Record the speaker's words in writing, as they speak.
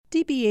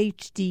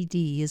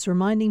CBHDD is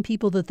reminding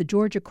people that the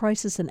Georgia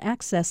Crisis and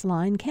Access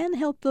Line can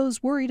help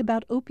those worried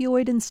about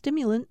opioid and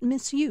stimulant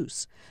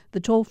misuse. The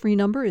toll-free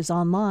number is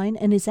online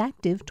and is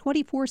active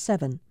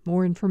 24/7.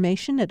 More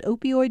information at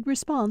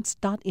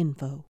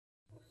opioidresponse.info.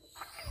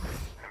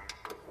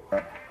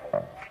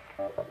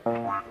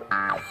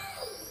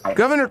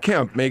 Governor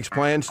Kemp makes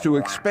plans to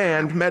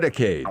expand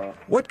Medicaid.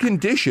 What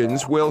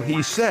conditions will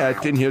he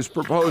set in his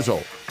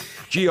proposal?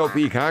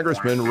 GOP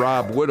Congressman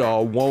Rob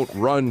Woodall won't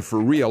run for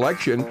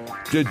re-election.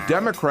 Do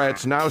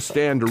Democrats now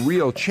stand a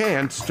real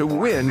chance to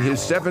win his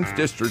 7th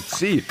district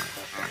seat?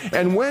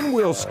 And when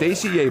will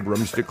Stacey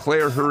Abrams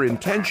declare her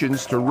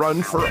intentions to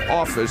run for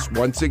office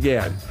once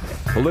again?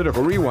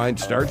 Political Rewind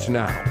starts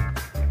now.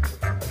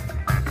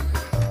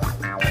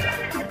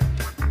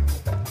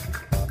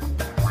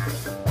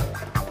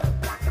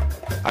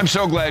 I'm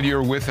so glad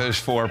you're with us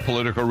for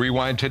Political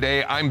Rewind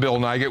today. I'm Bill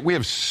Nygut. We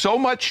have so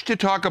much to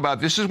talk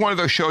about. This is one of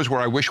those shows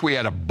where I wish we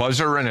had a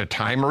buzzer and a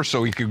timer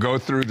so we could go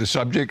through the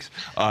subjects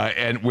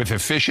and with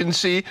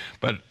efficiency.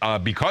 But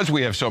because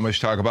we have so much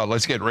to talk about,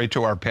 let's get right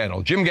to our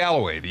panel. Jim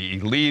Galloway, the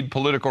lead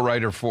political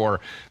writer for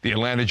the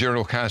Atlanta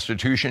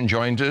Journal-Constitution,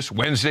 joins us.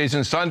 Wednesdays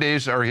and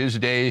Sundays are his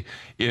day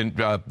in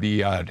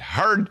the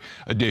hard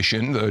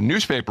edition, the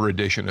newspaper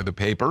edition of the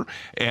paper.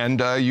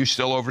 And you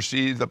still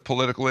oversee the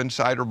Political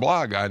Insider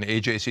blog on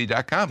AJC.com.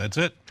 That's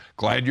it.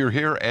 Glad you're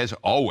here, as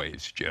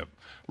always, Jim.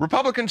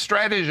 Republican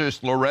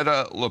strategist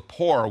Loretta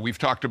Lepore, we've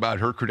talked about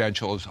her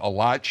credentials a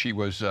lot. She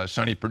was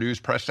Sonny Perdue's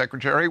press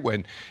secretary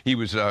when he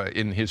was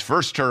in his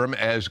first term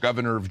as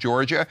governor of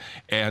Georgia,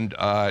 and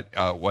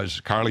was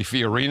Carly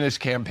Fiorina's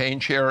campaign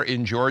chair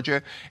in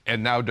Georgia,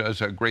 and now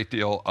does a great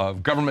deal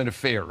of government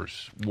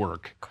affairs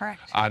work. Correct.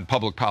 On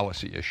public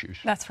policy issues.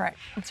 That's right.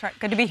 That's right.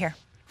 Good to be here.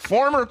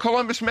 Former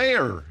Columbus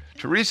mayor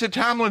Teresa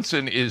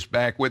Tomlinson is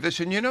back with us,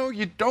 and you know,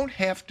 you don't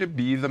have to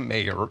be the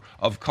mayor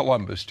of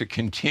Columbus to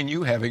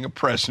continue having a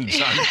presence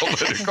on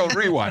Political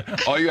Rewind.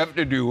 All you have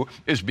to do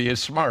is be as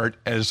smart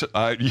as,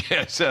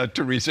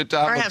 Teresa Tomlinson.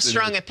 Or have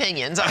strong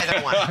opinions,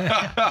 either one.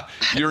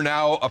 You're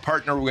now a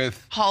partner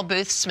with? Hall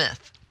Booth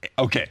Smith.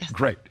 Okay,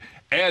 great.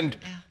 And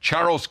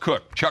Charles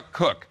Cook, Chuck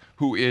Cook,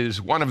 who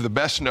is one of the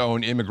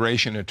best-known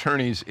immigration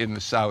attorneys in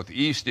the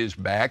Southeast, is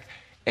back.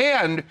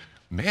 And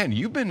man,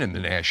 you've been in the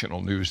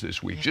national news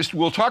this week.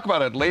 We'll talk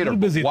about it later.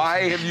 But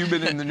why have you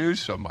been in the news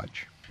so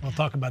much? We'll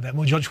talk about that.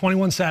 Well, Judge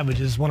 21 Savage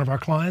is one of our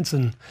clients,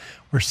 and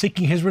we're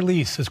seeking his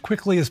release as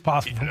quickly as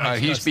possible.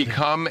 He's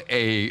become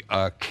a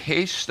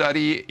case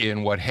study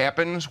in what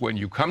happens when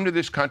you come to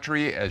this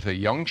country as a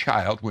young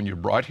child, when you're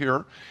brought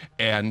here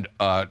and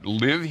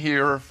live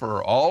here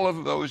for all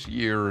of those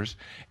years,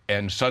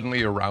 and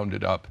suddenly are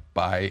rounded up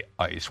by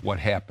ICE. What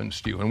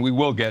happens to you? And we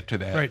will get to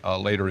that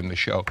later in the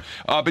show.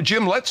 But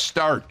Jim, let's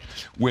start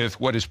with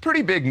what is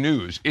pretty big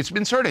news. It's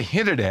been sort of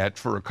hinted at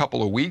for a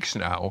couple of weeks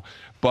now,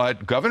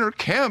 but Governor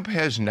Kemp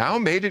has now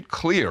made it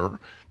clear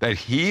that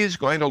he is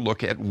going to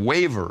look at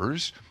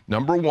waivers,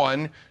 number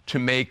one, to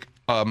make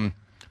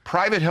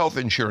private health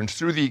insurance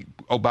through the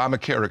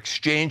Obamacare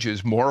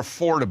exchanges more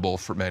affordable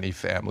for many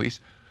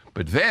families.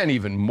 But then,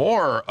 even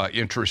more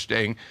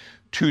interesting,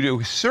 to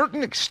a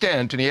certain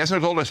extent, and he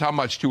hasn't told us how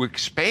much, to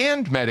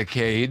expand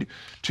Medicaid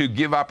to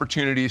give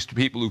opportunities to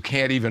people who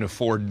can't even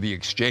afford the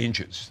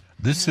exchanges.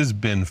 This has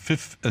been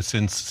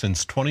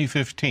since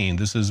 2015.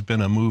 This has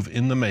been a move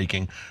in the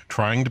making,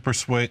 trying to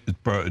move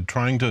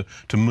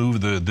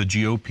the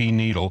GOP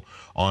needle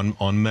on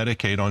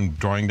Medicaid, on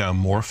drawing down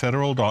more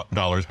federal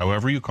dollars,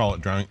 however you call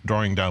it,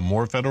 drawing down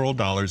more federal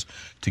dollars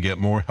to get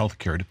more health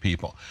care to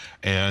people.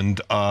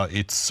 And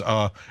it's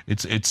a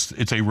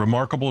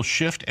remarkable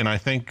shift, and I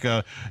think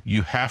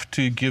you have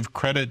to give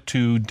credit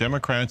to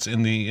Democrats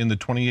in the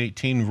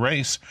 2018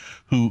 race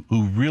who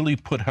really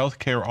put health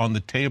care on the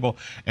table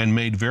and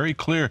made very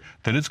clear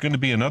that it's going to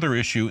be another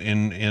issue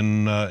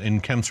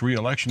in Kemp's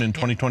re-election in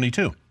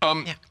 2022.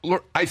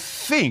 I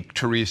think,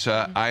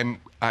 Teresa, I'm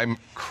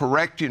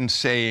correct in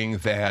saying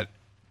that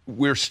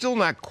we're still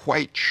not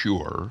quite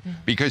sure,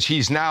 because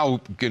he's now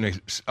going to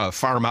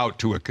farm out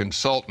to a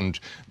consultant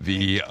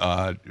the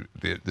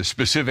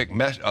specific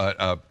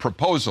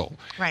proposal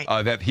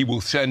that he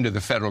will send to the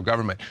federal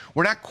government.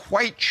 We're not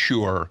quite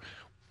sure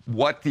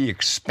what the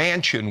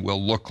expansion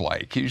will look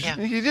like. He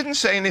didn't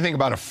say anything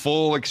about a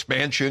full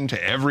expansion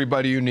to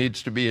everybody who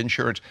needs to be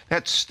insured.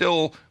 That's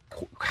still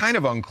kind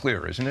of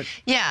unclear, isn't it?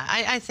 Yeah,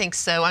 I think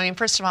so. I mean,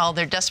 first of all,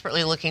 they're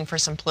desperately looking for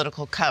some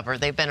political cover.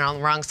 They've been on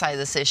the wrong side of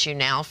this issue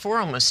now for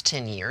almost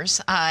 10 years.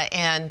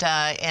 And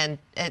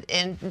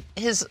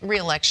his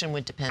re-election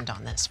would depend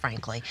on this,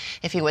 frankly,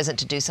 if he wasn't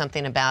to do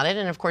something about it.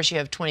 And, of course, you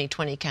have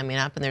 2020 coming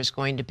up, and there's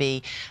going to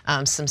be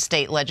some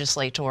state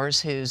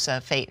legislators whose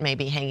fate may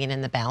be hanging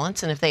in the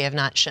balance, and if they have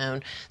not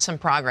shown some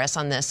progress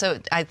on this. So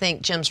I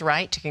think Jim's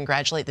right to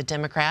congratulate the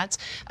Democrats.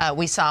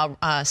 We saw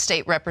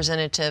State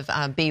Representative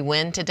B.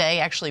 Wynn today today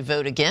actually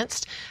vote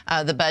against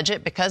the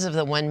budget because of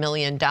the $1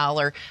 million,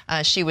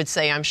 she would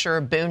say, I'm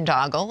sure,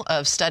 boondoggle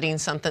of studying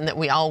something that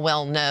we all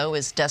well know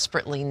is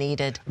desperately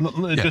needed.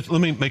 Just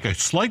let me make a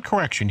slight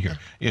correction here.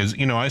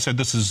 I said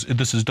this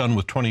is done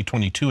with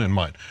 2022 in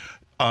mind.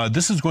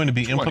 This is going to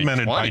be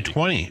implemented by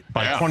 2020,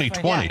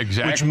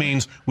 exactly.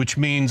 which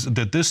means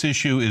that this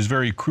issue is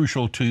very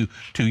crucial to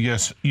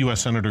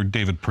U.S. Senator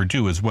David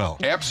Perdue as well.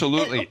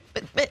 Absolutely.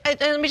 But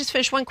let me just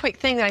finish one quick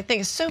thing that I think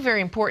is so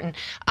very important.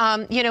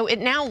 It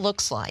now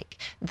looks like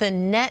the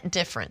net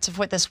difference of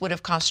what this would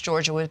have cost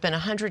Georgia would have been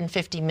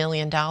 $150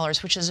 million,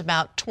 which is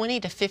about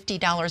 $20 to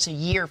 $50 a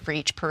year for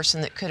each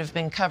person that could have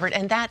been covered,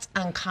 and that's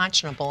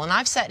unconscionable. And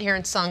I've sat here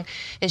and sung,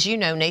 as you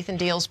know, Nathan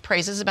Deal's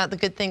praises about the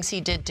good things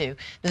he did do.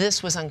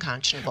 This was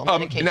unconscionable.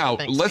 Now,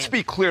 let's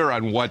be clear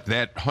on what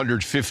that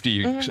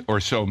 150 or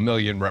so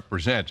million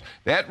represents.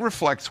 That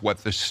reflects what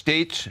the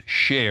state's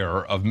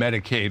share of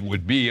Medicaid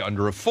would be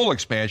under a full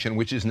expansion,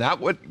 which is not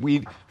what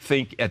we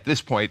think at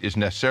this point is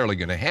necessarily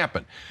going to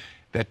happen.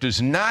 That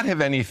does not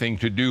have anything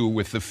to do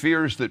with the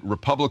fears that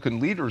Republican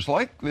leaders,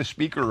 like the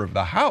Speaker of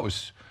the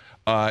House,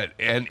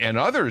 and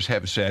others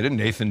have said, and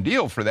Nathan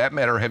Deal, for that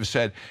matter, have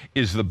said,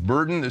 is the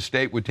burden the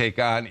state would take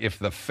on if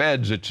the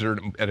feds at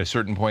a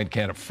certain point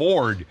can't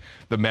afford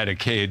the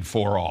Medicaid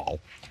for all.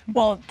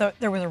 Well,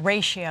 there was a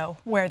ratio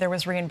where there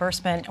was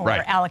reimbursement or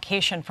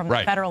allocation from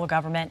the federal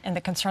government, and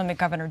the concern that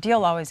Governor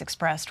Deal always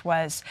expressed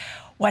was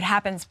what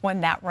happens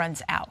when that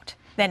runs out?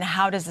 Then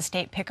how does the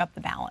state pick up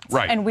the balance?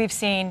 Right. And we've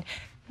seen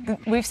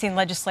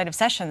legislative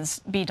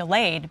sessions be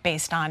delayed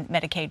based on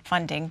Medicaid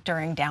funding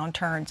during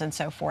downturns and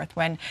so forth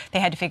when they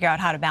had to figure out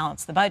how to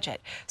balance the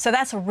budget. So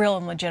that's a real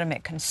and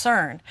legitimate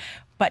concern.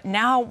 But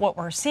now what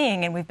we're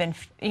seeing, and we've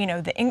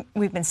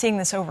been seeing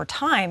this over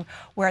time,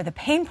 where the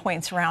pain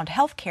points around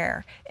health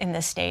care in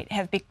this state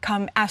have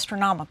become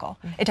astronomical.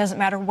 It doesn't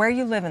matter where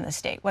you live in the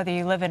state, whether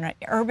you live in an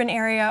urban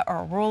area or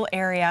a rural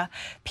area,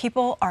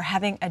 people are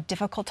having a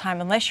difficult time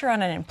unless you're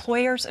on an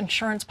employer's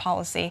insurance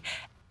policy.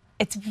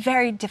 It's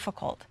very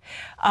difficult.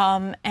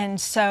 And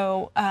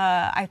so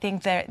I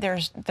think that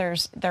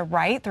they're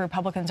right. The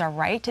Republicans are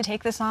right to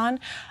take this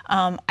on.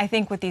 I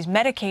think with these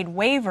Medicaid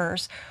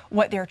waivers,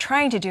 what they're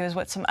trying to do is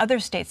what some other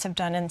states have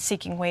done in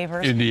seeking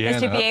waivers, Indiana,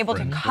 is to be able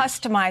to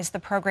customize the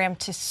program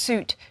to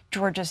suit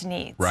Georgia's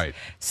needs. Right.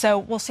 So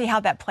we'll see how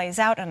that plays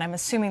out, and I'm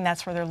assuming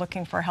that's where they're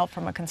looking for help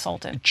from a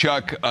consultant.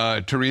 Chuck,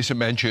 Teresa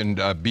mentioned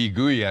B.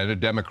 Guyan, a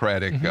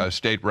Democratic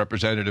state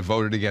representative,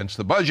 voted against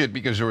the budget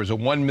because there was a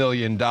 $1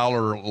 million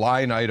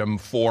line item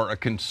for a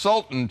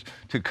consultant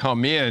to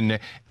come in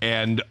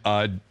and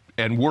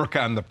work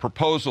on the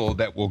proposal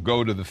that will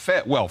go to the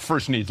Fed. Well,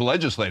 first needs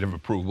legislative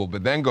approval,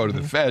 but then go to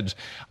the Feds.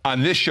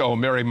 On this show,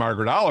 Mary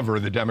Margaret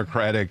Oliver, the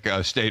Democratic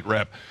state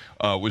rep,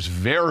 was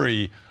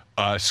very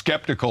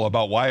skeptical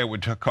about why it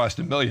would cost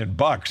 $1 million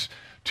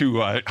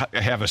to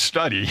have a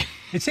study.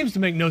 It seems to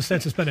make no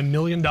sense to spend $1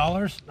 million.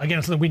 Again,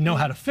 it's something we know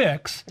how to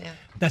fix. Yeah.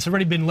 That's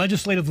already been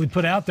legislatively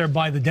put out there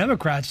by the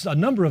Democrats a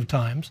number of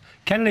times.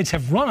 Candidates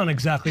have run on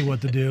exactly what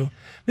to do.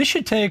 This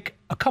should take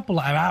a couple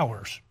of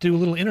hours. Do a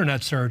little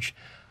internet search.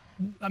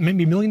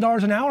 Maybe $1 million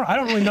an hour? I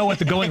don't really know what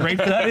the going rate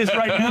for that is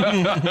right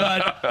now,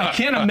 but I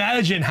can't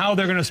imagine how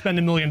they're going to spend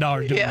 $1 million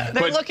doing that.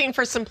 They're looking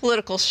for some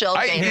political shell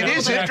game.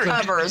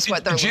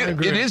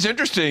 It is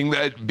interesting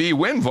that B.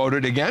 Wynn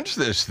voted against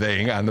this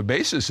thing on the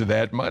basis of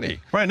that money.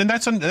 Right, and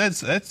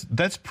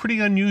that's pretty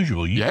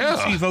unusual. You don't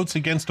see votes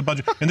against a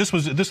budget, and this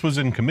was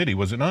in committee,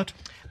 was it not?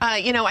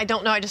 I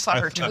don't know. I just saw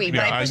her tweet.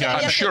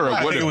 I'm sure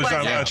it would.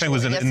 I think it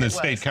was in the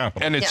state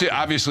capitol. And it's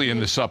obviously in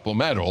the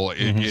supplemental.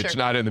 It's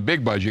not in the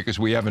big budget because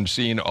we haven't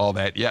seen all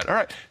that yet. All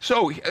right.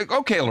 So,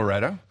 okay,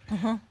 Loretta,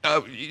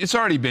 it's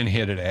already been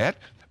hinted at,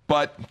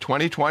 but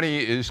 2020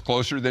 is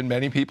closer than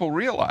many people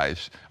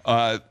realize.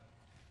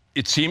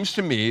 It seems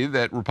to me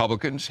that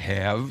Republicans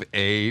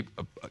they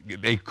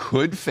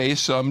could face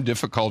some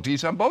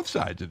difficulties on both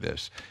sides of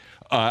this.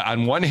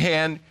 On one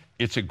hand,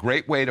 it's a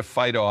great way to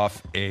fight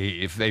off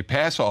if they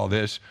pass all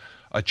this,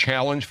 a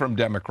challenge from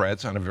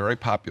Democrats on a very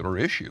popular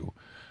issue.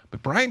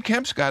 But Brian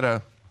Kemp's got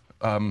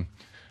to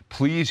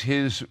please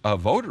his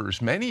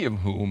voters, many of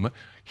whom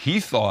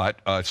he thought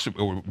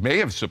may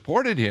have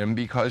supported him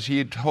because he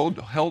had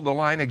held the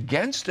line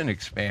against an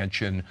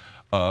expansion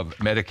of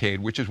Medicaid,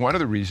 which is one of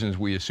the reasons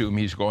we assume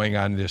he's going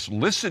on this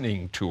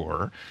listening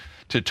tour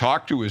to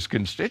talk to his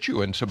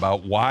constituents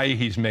about why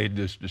he's made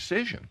this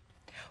decision.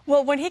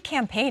 Well, when he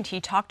campaigned,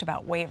 he talked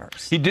about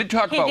waivers. He did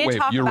talk about waivers. He did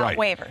talk You're about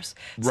right. waivers.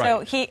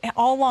 Right. So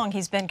all along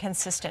he's been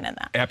consistent in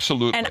that.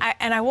 Absolutely.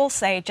 And I will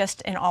say,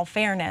 just in all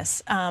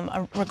fairness,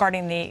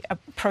 regarding the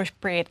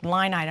appropriate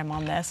line item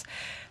on this,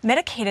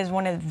 Medicaid is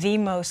one of the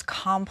most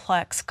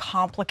complex,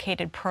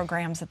 complicated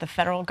programs that the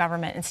federal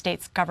government and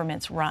state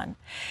governments run.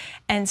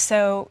 And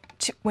so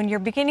when you're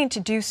beginning to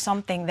do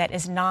something that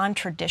is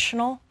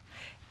non-traditional,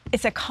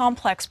 it's a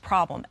complex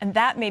problem, and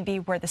that may be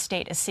where the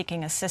state is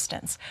seeking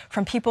assistance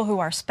from people who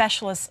are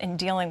specialists in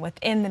dealing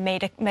within the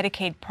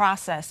Medicaid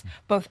process,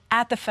 both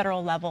at the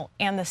federal level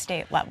and the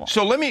state level.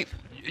 So let me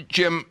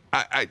Jim,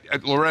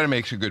 Loretta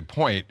makes a good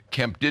point.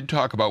 Kemp did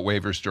talk about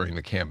waivers during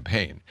the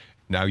campaign.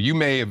 Now, you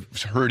may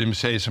have heard him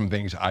say some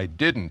things I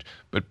didn't,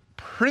 but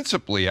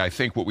principally, I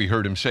think what we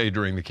heard him say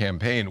during the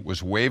campaign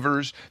was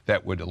waivers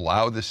that would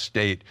allow the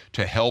state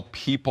to help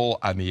people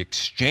on the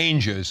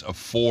exchanges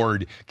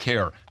afford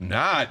care,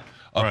 not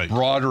a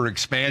broader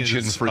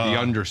expansion for the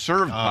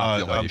underserved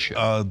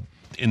population.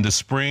 In the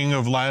spring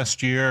of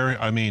last year,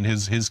 I mean,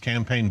 his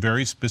campaign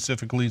very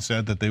specifically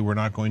said that they were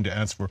not going to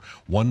ask for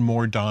one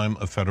more dime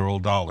of federal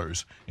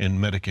dollars in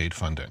Medicaid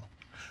funding,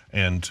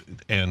 and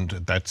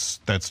that's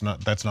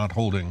not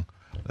holding.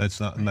 That's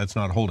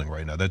not holding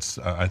right now.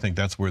 I think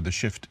that's where the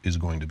shift is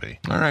going to be.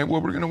 All right.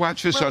 Well, we're going to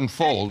watch this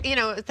unfold. You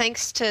know,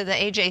 thanks to the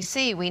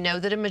AJC, we know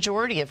that a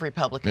majority of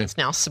Republicans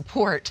now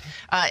support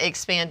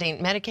expanding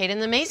Medicaid. And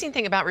the amazing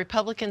thing about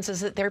Republicans is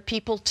that they're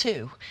people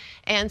too.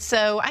 And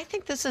so I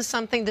think this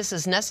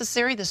is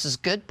necessary. This is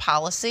good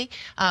policy.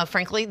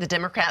 Frankly, the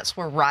Democrats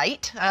were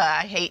right.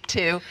 I hate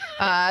to, take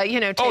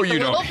a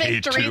little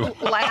victory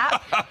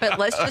lap, but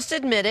let's just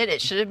admit it.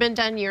 It should have been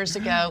done years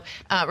ago.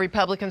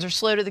 Republicans are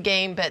slow to the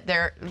game, but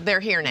they're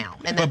here now.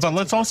 And but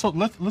let's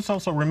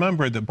also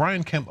remember that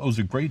Brian Kemp owes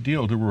a great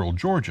deal to rural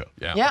Georgia.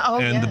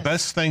 The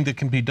best thing that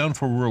can be done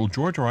for rural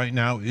Georgia right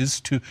now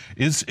is to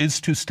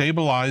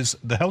stabilize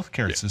the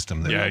healthcare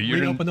system there.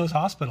 Reopen those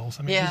hospitals.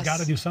 I mean, he's got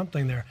to do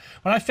something there.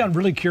 What I found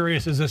really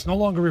curious is it's no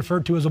longer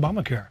referred to as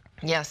Obamacare.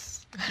 Yes.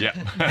 Yeah.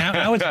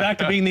 now it's back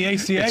to being the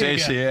ACA.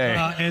 It's again.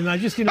 ACA. And I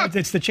just,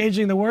 it's the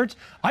changing the words.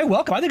 I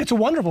think it's a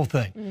wonderful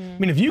thing. I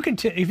mean, if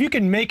you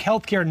can make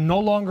health care no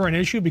longer an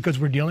issue because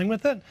we're dealing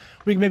with it,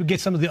 we can maybe get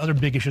some of the other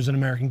big issues in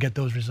America and get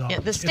those resolved. Yeah,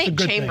 the state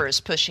chamber is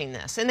pushing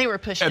this, and they were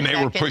pushing it. And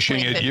they were pushing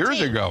it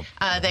years ago.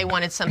 They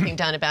wanted something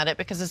done about it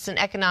because it's an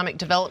economic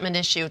development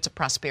issue. It's a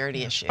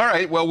prosperity issue. All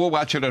right. Well, we'll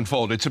watch it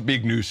unfold. It's a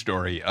big news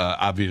story,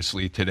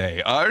 obviously,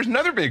 today. There's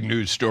another big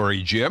news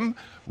story, Jim.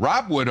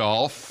 Rob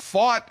Woodall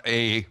fought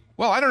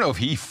I don't know if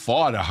he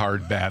fought a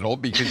hard battle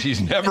because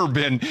he's never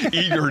been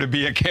eager to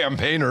be a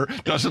campaigner,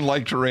 doesn't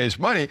like to raise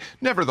money.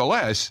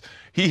 Nevertheless,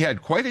 he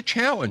had quite a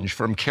challenge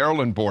from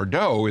Carolyn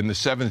Bourdeaux in the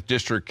 7th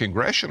District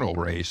congressional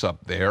race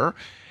up there.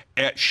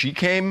 She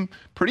came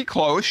pretty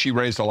close. She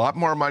raised a lot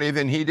more money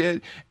than he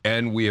did.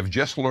 And we have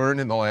just learned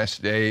in the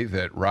last day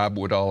that Rob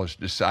Woodall has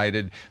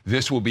decided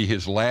this will be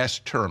his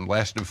last term,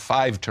 last of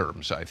 5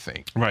 terms, I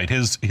think. Right.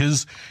 His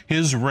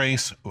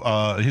race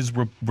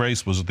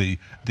was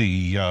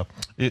the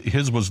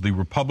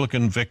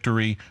Republican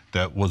victory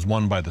that was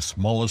won by the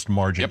smallest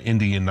margin in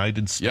the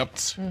United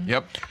States.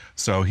 Yep.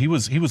 So he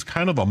was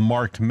kind of a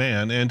marked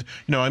man, and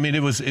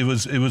it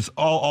was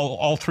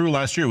all through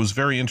last year. It was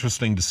very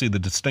interesting to see the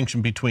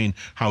distinction between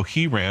how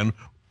he ran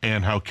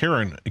and how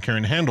Karen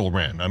Handel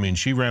ran. I mean,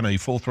 she ran a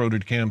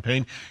full-throated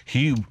campaign.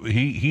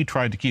 He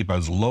tried to keep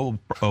as low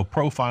a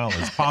profile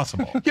as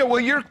possible. Yeah,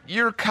 well,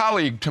 your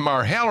colleague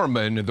Tamar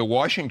Hallerman, the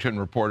Washington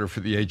reporter for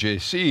the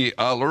AJC,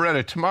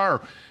 Loretta,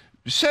 Tamar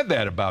said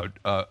that about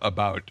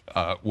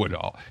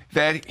Woodall,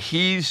 that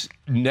he's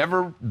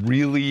never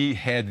really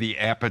had the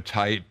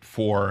appetite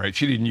for,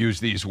 she didn't use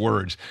these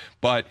words,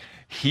 but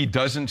he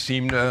doesn't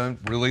seem to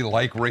really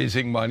like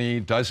raising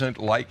money,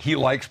 he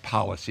likes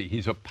policy.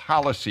 He's a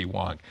policy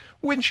wonk,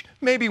 which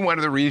may be one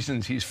of the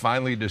reasons he's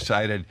finally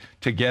decided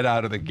to get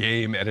out of the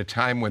game at a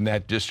time when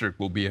that district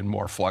will be in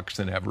more flux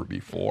than ever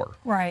before.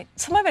 Right.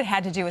 Some of it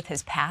had to do with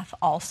his path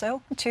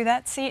also to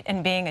that seat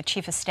and being a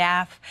chief of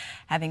staff,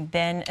 having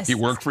been... He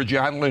worked for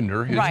John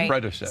Linder, his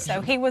predecessor.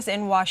 So he was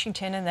in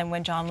Washington, and then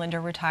when John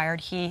Linder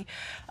retired, he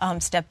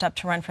stepped up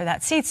to run for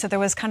that seat. So there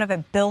was kind of a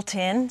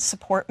built-in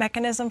support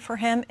mechanism for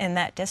him in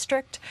that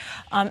district.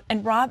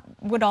 And Rob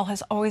Woodall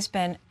has always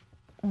been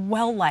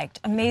well-liked,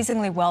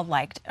 amazingly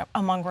well-liked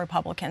among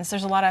Republicans.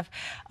 There's a lot of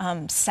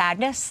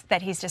sadness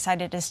that he's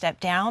decided to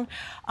step down,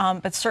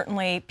 but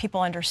certainly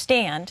people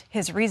understand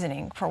his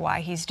reasoning for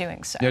why he's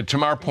doing so. Yeah,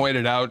 Tamar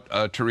pointed out,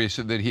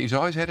 Teresa, that he's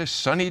always had a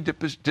sunny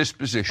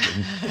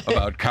disposition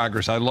about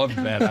Congress. I love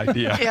that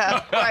idea.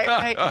 Yeah,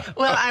 right.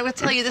 Well, I would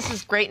tell you this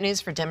is great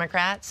news for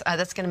Democrats.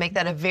 That's going to make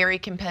that a very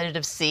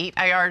competitive seat.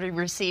 I already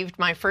received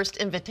my first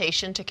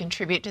invitation to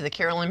contribute to the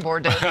Carolyn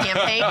Bourdeaux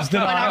campaign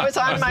when I was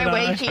on my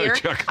way here.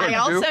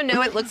 I also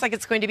know it looks like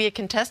it's going to be a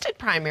contested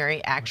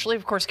primary, actually.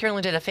 Of course,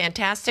 Carolyn did a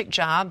fantastic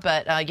job,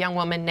 but a young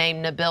woman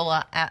named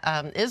Nabila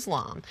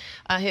Islam,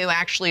 who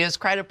actually is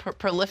quite a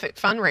prolific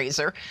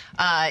fundraiser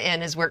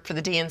and has worked for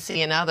the DNC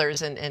and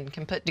others and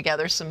can put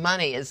together some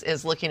money,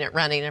 is looking at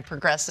running a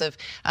progressive.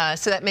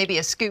 So that may be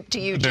a scoop to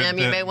you, Jim.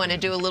 You may want to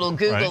do a little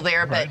Google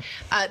there. But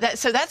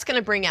so that's going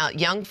to bring out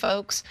young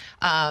folks.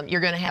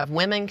 You're going to have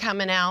women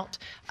coming out.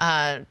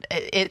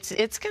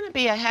 It's going to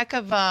be a heck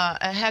of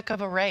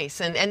a race,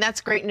 and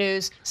that's great news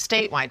avenues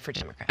statewide for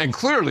Democrats. And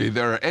clearly,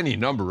 there are any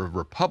number of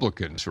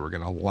Republicans who are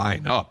going to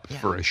line up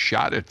for a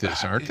shot at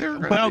this, aren't there?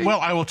 Well,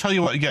 I will tell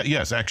you what.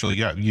 Yes, actually,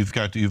 you've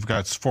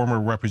got former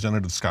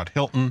Representative Scott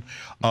Hilton.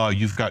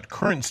 You've got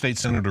current State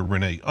Senator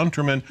Renee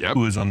Unterman,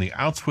 who is on the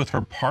outs with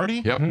her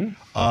party.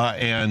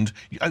 And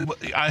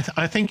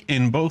I think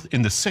in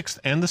the 6th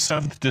and the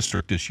 7th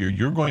district this year,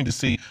 you're going to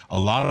see a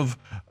lot of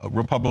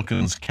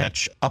Republicans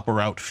catch up or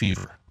out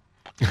fever.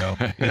 You know,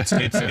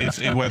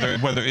 whether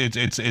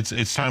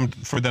it's time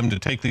for them to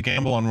take the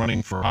gamble on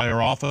running for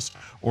higher office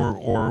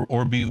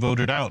or be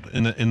voted out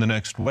in the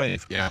next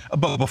wave.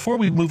 But before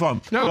we move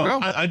on,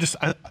 I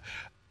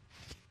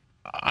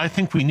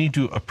think we need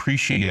to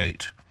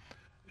appreciate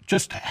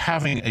just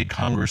having a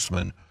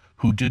congressman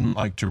who didn't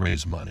like to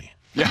raise money.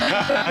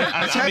 How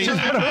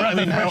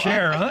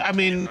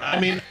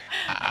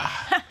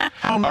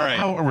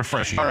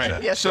refreshing is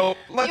that? Yeah, so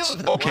let's,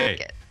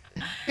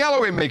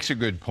 Galloway makes a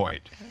good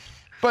point.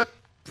 But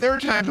there are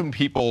times when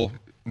people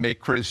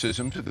make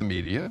criticisms of the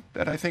media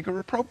that I think are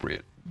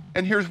appropriate.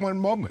 And here's one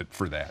moment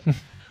for that.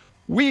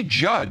 We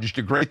judged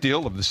a great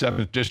deal of the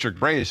 7th district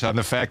race on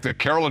the fact that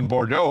Carolyn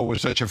Bordeaux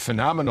was such a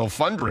phenomenal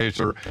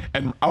fundraiser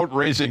and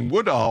outraising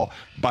Woodall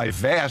by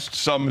vast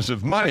sums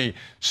of money.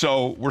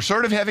 So we're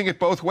sort of having it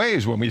both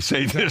ways when we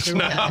say this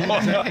now.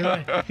 Exactly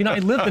right. You know, I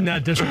lived in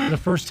that district for the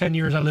first 10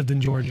 years I lived in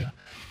Georgia.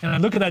 And I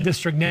look at that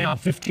district now,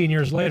 15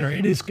 years later,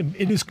 it is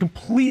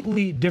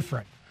completely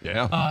different.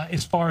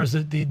 As far as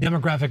the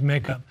demographic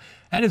makeup.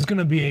 That is going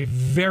to be a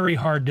very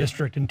hard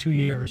district in 2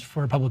 years for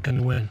a Republican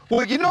to win.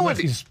 Well, you know what?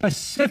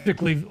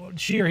 Specifically,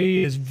 she or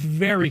he is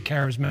very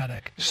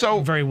charismatic. So,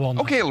 very well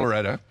known. Okay,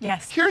 Loretta.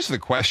 Yes. Here's the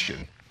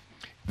question.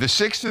 The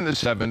 6th and the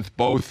 7th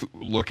both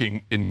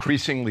looking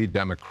increasingly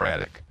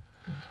Democratic.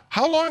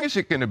 How long is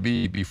it going to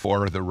be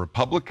before the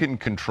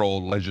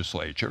Republican-controlled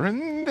legislature,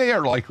 and they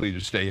are likely to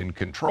stay in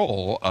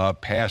control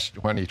past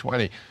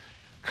 2020,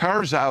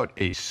 carves out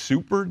a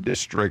super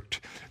district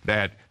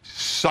that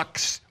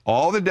sucks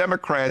all the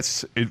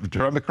Democratic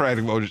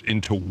voters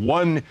into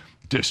one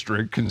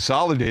district,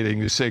 consolidating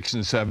the 6th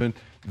and 7th.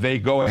 They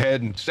go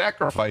ahead and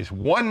sacrifice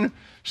one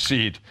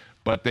seat,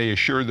 but they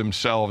assure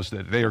themselves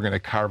that they are going to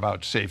carve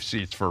out safe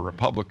seats for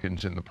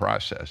Republicans in the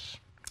process.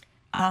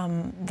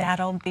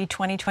 That'll be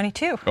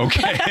 2022.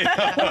 Okay.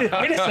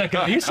 Wait a second.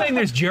 Are you saying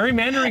there's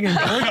gerrymandering in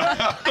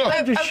Georgia?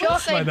 I will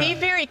say, be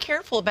very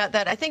careful about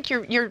that. I think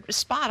you're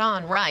spot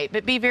on, right?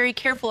 But be very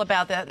careful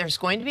about that. There's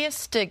going to be a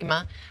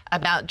stigma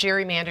about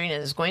gerrymandering.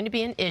 It is going to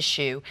be an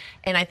issue.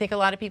 And I think a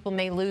lot of people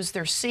may lose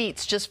their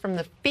seats just from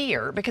the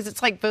fear, because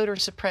it's like voter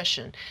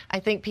suppression. I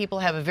think people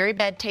have a very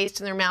bad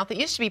taste in their mouth. It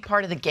used to be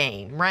part of the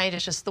game, right?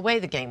 It's just the way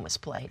the game was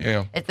played.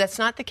 That's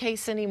not the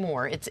case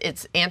anymore.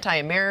 It's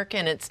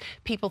anti-American. It's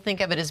people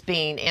think of it as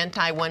being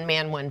anti-one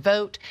man, one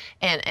vote.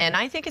 And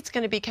I think it's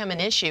going to become an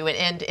issue.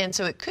 And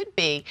so it could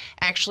be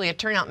actually a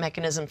turnout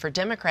mechanism for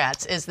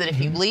Democrats, is that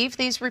if you leave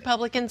these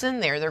Republicans in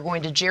there, they're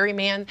going to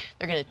gerrymander,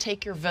 they're going to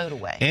take your vote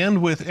away.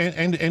 And with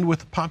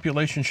the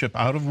population shift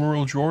out of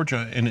rural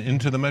Georgia and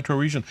into the metro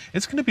region,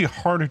 it's going to be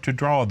harder to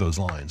draw those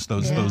lines.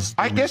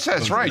 I guess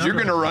that's right. You're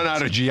going to run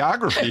out of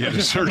geography at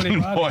a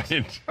certain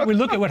point. We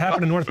look at what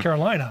happened in North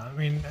Carolina. I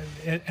mean,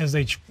 as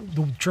the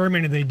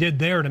gerrymandering they did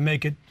there to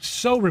make it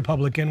so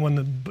Republican when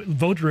the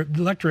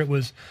electorate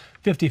was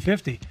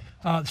 50-50.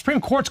 The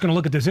Supreme Court's going to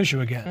look at this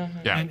issue again.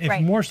 And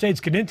if more states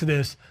get into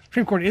this, the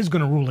Supreme Court is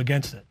going to rule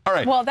against it. All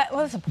right. Well, that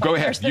was a point. Go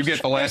ahead. You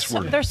get the last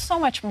word. There's so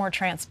much more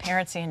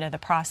transparency into the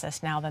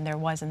process now than there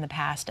was in the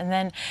past. And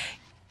then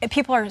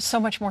people are so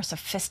much more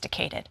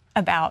sophisticated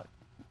about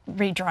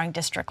redrawing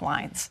district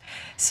lines.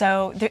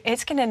 So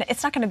it's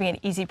not going to be an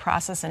easy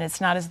process, and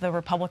it's not as though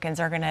Republicans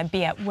are going to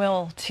be at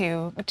will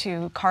to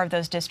carve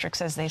those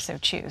districts as they so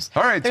choose.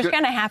 All right. There's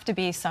going to have to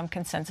be some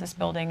consensus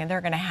building, and they're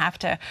going to have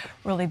to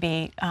really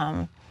be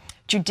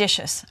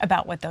judicious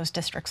about what those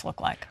districts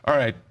look like. All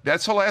right.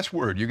 That's the last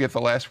word. You get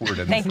the last word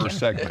in the first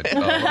segment.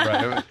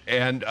 Right.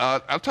 And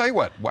I'll tell you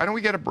what, why don't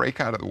we get a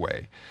break out of the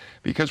way?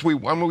 Because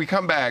when we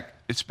come back,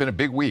 it's been a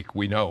big week,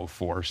 we know,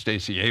 for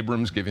Stacey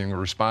Abrams giving a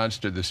response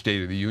to the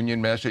State of the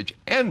Union message,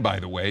 and, by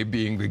the way,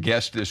 being the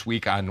guest this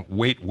week on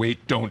Wait,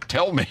 Wait, Don't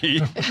Tell Me,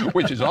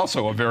 which is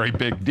also a very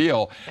big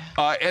deal.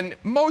 And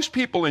most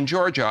people in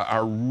Georgia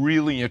are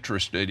really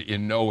interested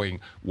in knowing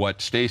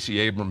what Stacey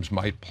Abrams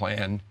might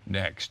plan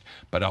next.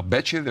 But I'll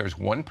bet you there's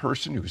one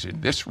person who's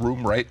in this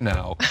room right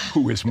now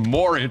who is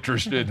more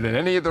interested than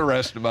any of the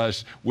rest of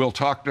us. We'll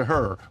talk to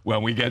her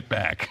when we get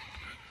back.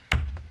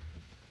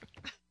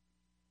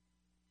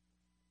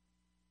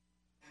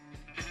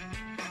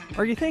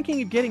 Are you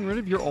thinking of getting rid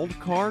of your old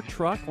car,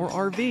 truck, or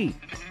RV?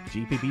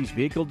 GPB's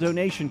Vehicle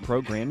Donation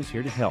Program is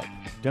here to help.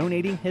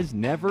 Donating has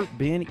never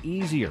been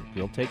easier.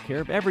 We'll take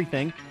care of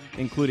everything,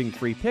 including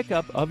free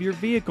pickup of your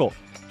vehicle.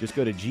 Just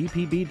go to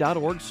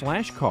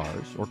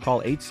gpb.org/cars or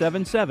call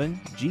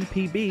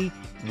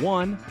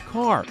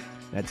 877-GPB-1-CAR.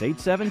 That's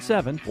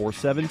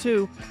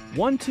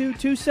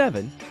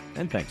 877-472-1227.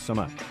 And thanks so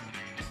much.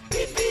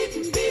 Beep,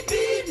 beep, beep, beep,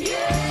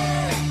 yeah.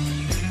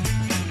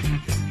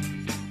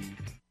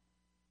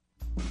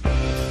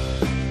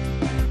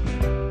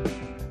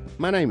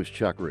 My name is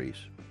Chuck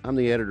Reese. I'm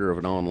the editor of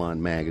an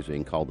online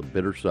magazine called The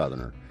Bitter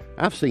Southerner.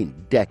 I've seen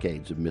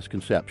decades of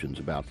misconceptions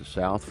about the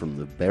South from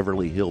the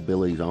Beverly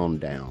Hillbillies on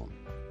down.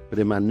 But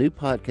in my new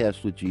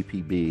podcast with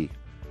GPB,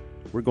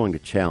 we're going to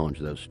challenge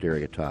those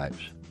stereotypes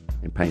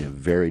and paint a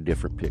very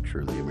different picture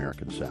of the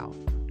American South.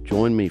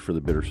 Join me for the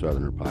Bitter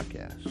Southerner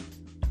podcast.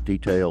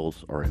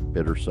 Details are at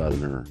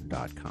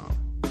bittersoutherner.com.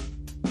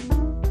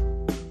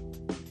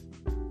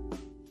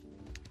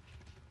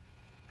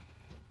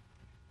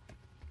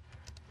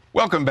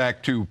 Welcome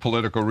back to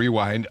Political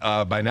Rewind.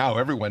 By now,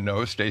 everyone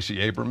knows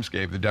Stacey Abrams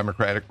gave the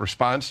Democratic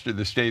response to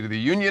the State of the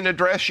Union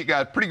address. She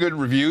got pretty good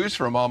reviews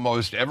from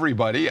almost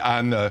everybody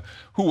on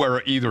who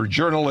are either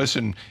journalists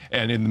and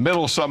in the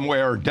middle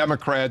somewhere,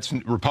 Democrats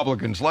and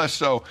Republicans less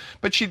so.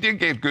 But she did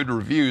give good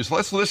reviews.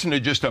 Let's listen to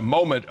just a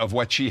moment of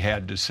what she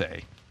had to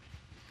say.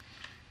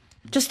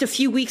 Just a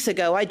few weeks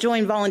ago, I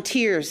joined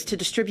volunteers to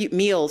distribute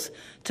meals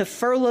to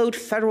furloughed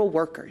federal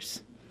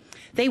workers.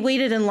 They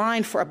waited in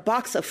line for a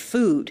box of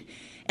food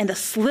and a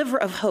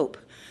sliver of hope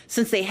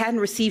since they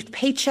hadn't received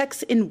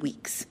paychecks in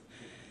weeks.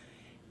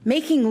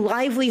 Making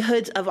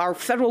livelihoods of our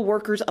federal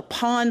workers a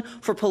pawn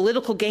for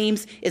political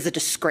games is a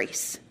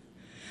disgrace.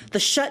 The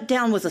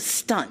shutdown was a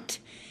stunt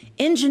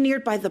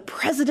engineered by the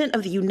President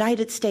of the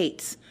United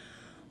States,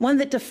 one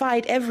that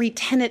defied every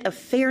tenet of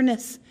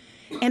fairness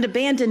and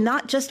abandoned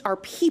not just our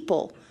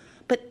people,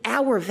 but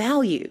our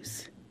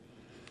values.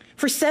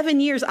 For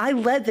 7 years, I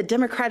led the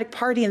Democratic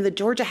Party in the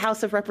Georgia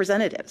House of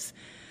Representatives.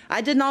 I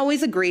didn't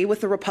always agree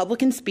with the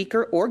Republican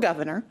speaker or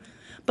governor,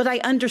 but I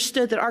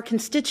understood that our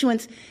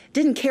constituents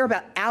didn't care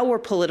about our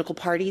political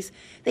parties,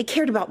 they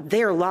cared about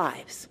their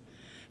lives.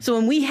 So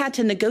when we had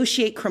to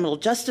negotiate criminal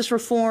justice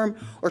reform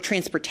or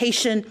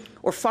transportation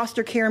or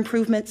foster care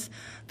improvements,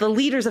 the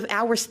leaders of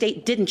our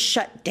state didn't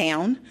shut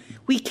down.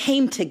 We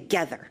came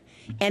together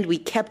and we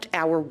kept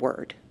our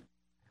word.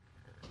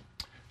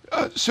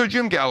 So,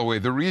 Jim Galloway,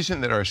 the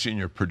reason that our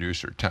senior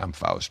producer, Tom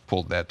Faust,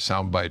 pulled that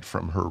soundbite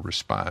from her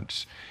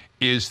response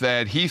is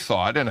that he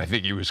thought, and I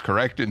think he was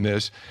correct in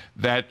this,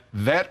 that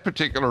that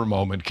particular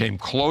moment came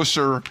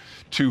closer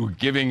to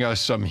giving us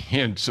some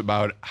hints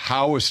about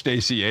how a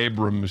Stacey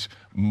Abrams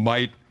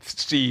might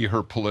see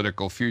her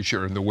political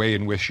future and the way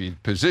in which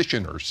she'd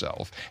position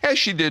herself, as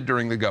she did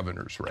during the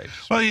governor's race.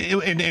 Well,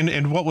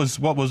 and what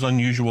was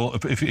unusual,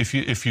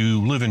 if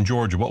you live in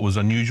Georgia, what was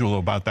unusual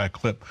about that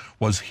clip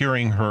was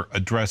hearing her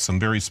address some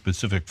very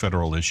specific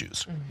federal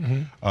issues,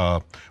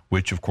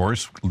 which of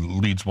course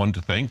leads one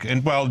to think,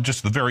 and well,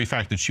 just the very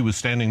fact that she was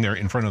standing there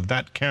in front of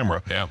that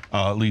camera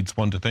leads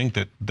one to think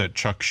that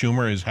Chuck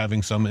Schumer is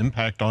having some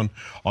impact on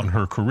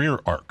her career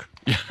arc.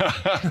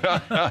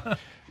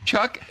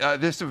 Chuck,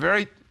 this is a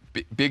very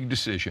big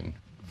decision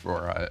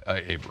for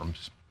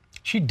Abrams.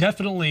 She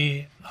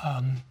definitely,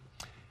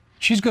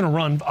 she's going to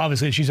run,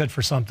 obviously, she said,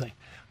 for something.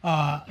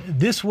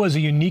 This was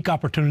a unique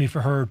opportunity for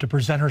her to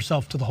present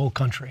herself to the whole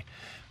country.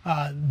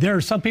 There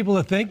are some people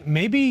that think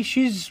maybe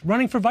she's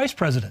running for vice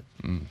president.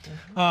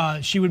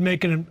 She would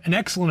make an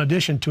excellent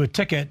addition to a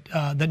ticket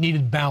that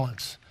needed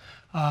balance.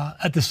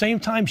 At the same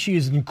time, she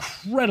is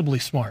incredibly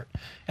smart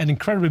and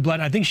incredibly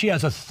blunt. I think she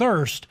has a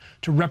thirst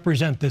to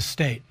represent this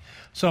state.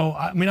 So,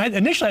 I mean,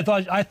 initially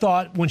I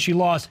thought when she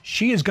lost,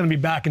 she is going to be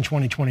back in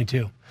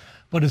 2022.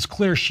 But it's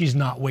clear she's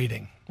not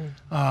waiting.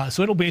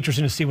 So it'll be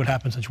interesting to see what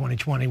happens in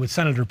 2020 with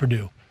Senator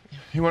Perdue.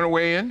 You want to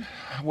weigh in?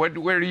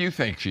 Where do you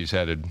think she's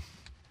headed?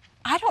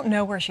 I don't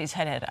know where she's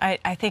headed.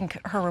 I think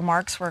her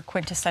remarks were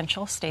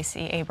quintessential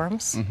Stacey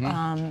Abrams.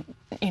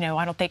 You know,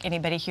 I don't think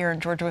anybody here in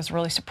Georgia was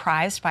really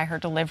surprised by her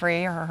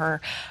delivery or her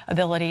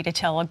ability to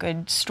tell a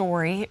good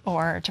story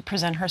or to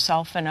present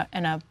herself in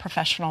a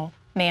professional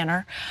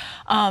manner.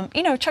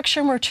 You know, Chuck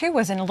Schumer, too,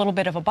 was in a little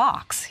bit of a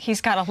box.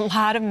 He's got a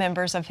lot of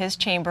members of his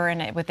chamber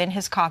and within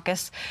his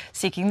caucus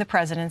seeking the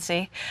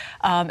presidency.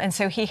 And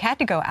so he had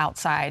to go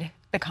outside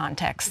the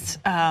context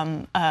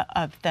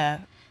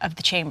of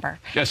the chamber.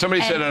 Yeah,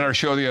 somebody said on our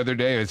show the other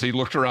day, as he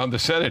looked around the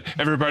Senate,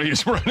 everybody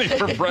is running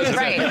for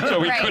president, so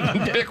he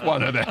couldn't pick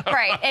one of them.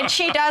 Right, and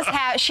she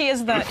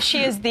is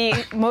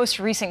the most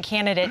recent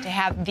candidate to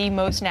have the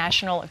most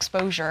national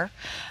exposure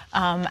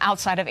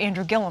outside of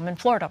Andrew Gillum in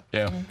Florida.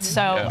 Yeah.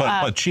 So,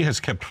 but she has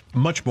kept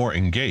much more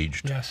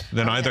engaged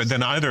than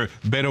either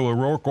Beto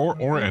O'Rourke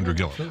or Andrew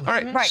Gillum. All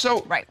right.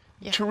 So,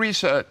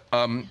 Teresa,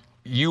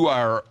 you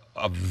are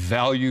a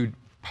valued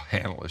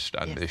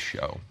panelist on this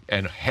show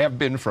and have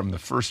been from the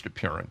first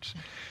appearance.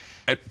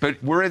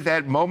 But we're at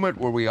that moment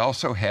where we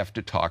also have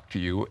to talk to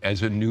you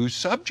as a new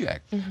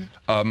subject.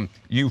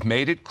 You've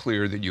made it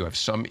clear that you have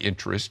some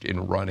interest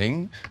in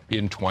running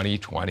in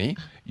 2020.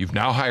 You've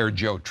now hired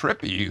Joe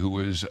Trippi, who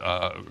is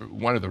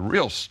one of the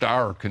real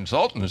star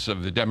consultants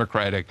of the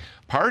Democratic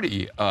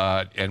Party,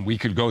 and we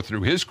could go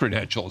through his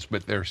credentials,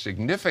 but they're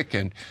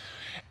significant.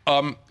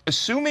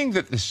 Assuming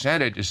that the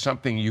Senate is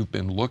something you've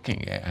been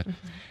looking at,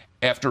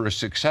 after a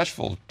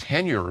successful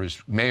tenure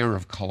as mayor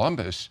of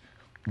Columbus,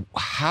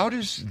 how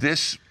does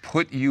this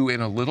put you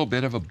in a little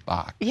bit of a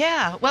box.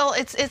 Yeah, well,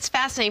 it's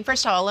fascinating.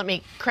 First of all, let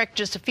me correct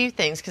just a few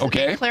things because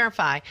let me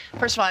clarify.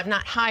 First of all, I've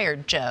not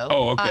hired Joe.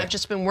 Oh, okay. I've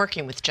just been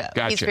working with Joe.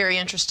 Gotcha. He's very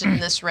interested in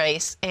this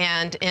race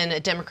and in a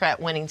Democrat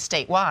winning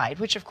statewide,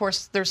 which, of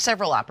course, there's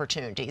several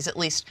opportunities, at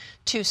least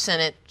 2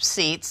 Senate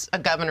seats, a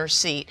governor's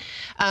seat.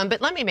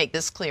 But let me make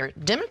this clear.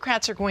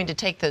 Democrats are going to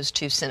take those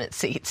 2 Senate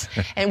seats,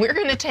 and we're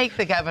going to take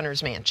the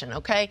governor's mansion,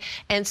 okay?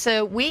 And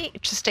so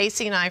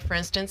Stacey and I, for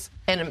instance,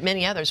 and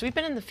many others, we've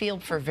been in the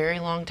field for a very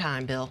long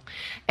time, Bill,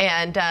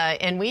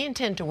 and we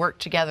intend to work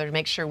together to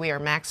make sure we are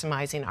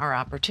maximizing our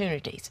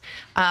opportunities.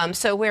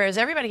 So whereas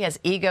everybody has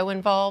ego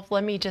involved,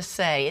 let me just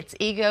say it's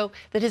ego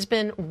that has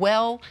been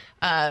well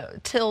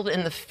tilled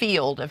in the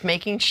field of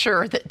making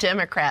sure that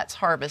Democrats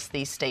harvest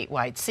these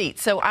statewide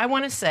seats. So I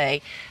want to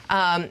say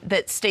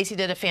that Stacey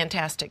did a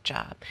fantastic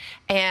job,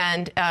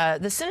 and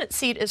the Senate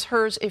seat is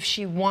hers if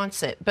she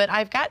wants it. But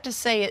I've got to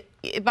say it.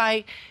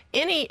 By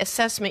any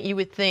assessment, you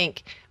would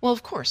think, well,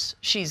 of course,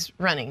 she's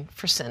running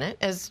for Senate,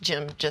 as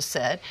Jim just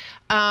said.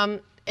 And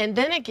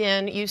then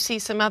again, you see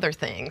some other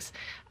things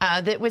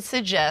that would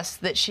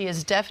suggest that she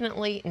is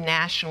definitely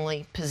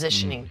nationally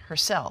positioning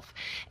herself.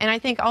 And I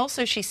think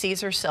also she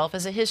sees herself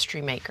as a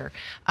history maker.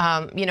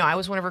 I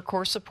was one of her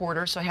core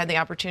supporters, so I had the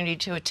opportunity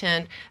to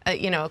attend,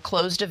 a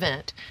closed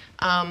event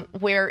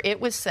where it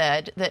was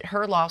said that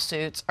her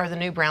lawsuits are the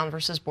new Brown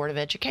versus Board of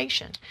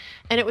Education.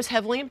 And it was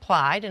heavily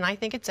implied, and I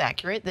think it's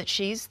accurate, that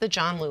she's the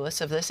John Lewis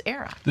of this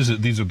era.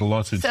 These are the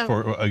lawsuits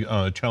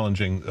for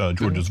challenging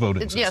Georgia's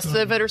voting system. Yes,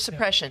 the voter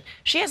suppression.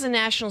 She has a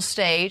national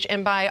stage,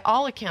 and by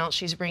all accounts,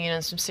 she's bringing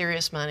in some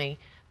serious money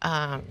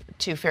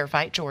to Fair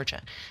Fight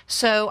Georgia.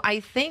 So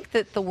I think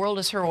that the world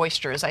is her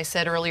oyster. As I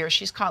said earlier,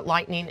 she's caught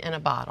lightning in a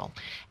bottle.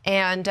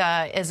 And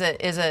as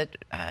a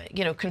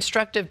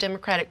constructive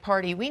Democratic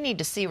Party, we need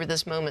to see where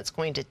this moment's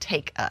going to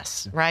take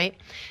us, right?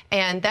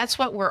 And that's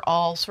what we're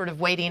all sort of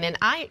waiting. And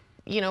I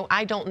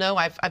don't know.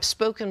 I've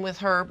spoken with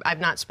her. I've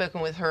not spoken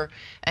with her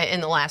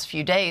in the last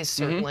few days,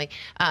 certainly,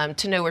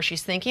 to know where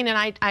she's thinking.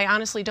 And I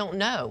honestly don't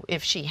know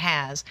if she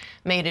has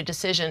made a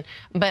decision.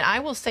 But I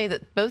will say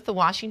that both the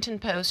Washington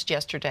Post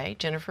yesterday,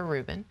 Jennifer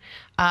Rubin,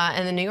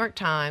 and the New York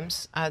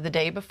Times the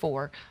day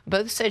before,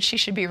 both said she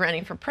should be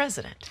running for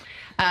president.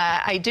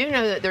 I do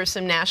know that there's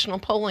some national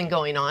polling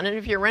going on, and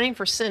if you're running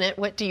for Senate,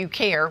 what do you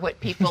care what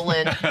people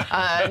in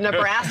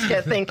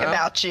Nebraska think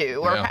about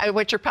you, or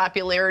what your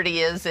popularity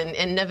is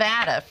in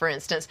Nevada, for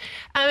instance?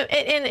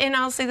 And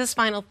I'll say this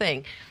final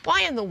thing.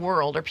 Why in the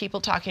world are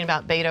people talking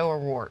about Beto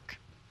O'Rourke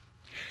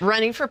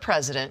running for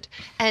president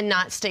and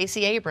not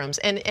Stacey Abrams?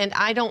 And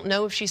I don't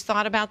know if she's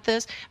thought about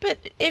this, but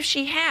if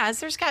she has,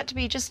 there's got to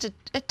be just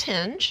a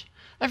tinge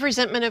of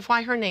resentment of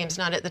why her name's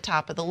not at the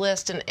top of the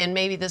list, and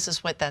maybe this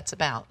is what that's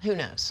about. Who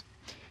knows?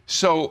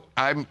 So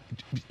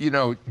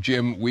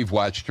Jim, we've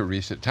watched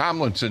Teresa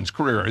Tomlinson's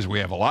career, as we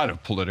have a lot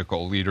of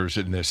political leaders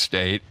in this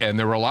state, and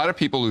there were a lot of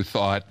people who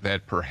thought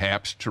that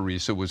perhaps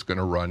Teresa was going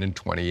to run in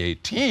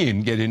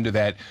 2018, get into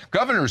that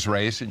governor's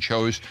race, and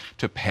chose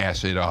to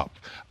pass it up.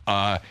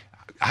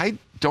 I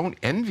don't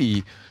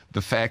envy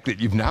the fact that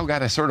you've now got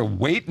to sort of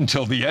wait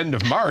until the end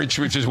of March,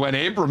 which is when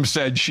Abrams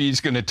said she's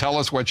going to tell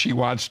us what she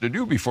wants to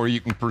do before you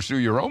can pursue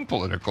your own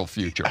political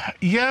future.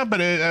 Yeah, but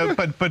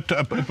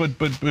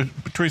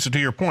Teresa, to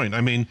your point, I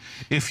mean,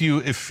 if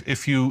you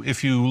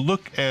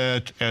look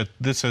at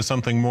this as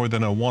something more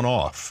than a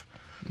one-off,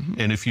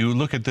 and if you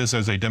look at this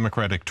as a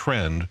Democratic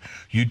trend,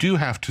 you do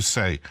have to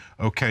say,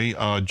 okay,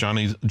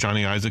 Johnny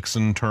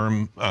Isaacson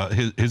term,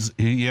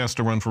 he has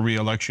to run for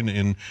re-election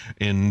in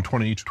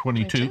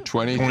 2022.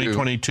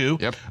 2022.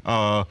 Yep.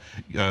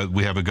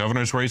 We have a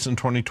governor's race in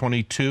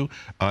 2022.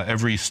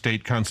 Every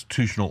state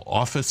constitutional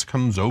office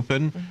comes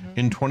open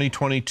in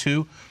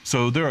 2022.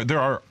 So there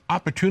are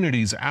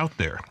opportunities out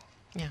there.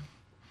 Yeah.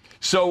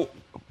 So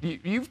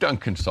you've done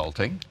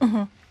consulting.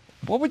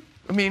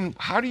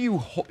 How do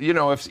you,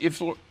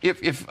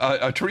 if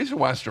Teresa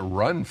wants to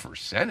run for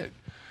Senate,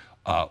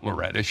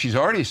 Loretta, she's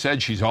already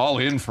said she's all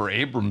in for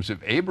Abrams if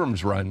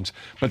Abrams runs,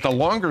 but the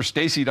longer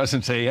Stacey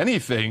doesn't say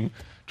anything,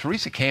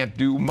 Teresa can't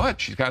do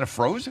much. She's kind of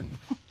frozen.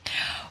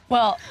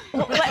 Well,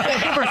 give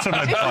her some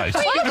advice.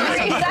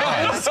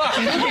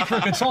 For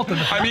a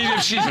consultant. I mean,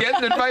 if she's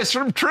getting advice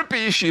from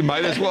Trippy, she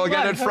might as well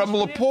get it from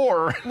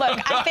Lepore.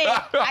 Look,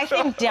 I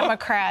think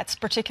Democrats,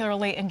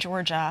 particularly in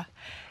Georgia,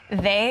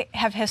 they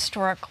have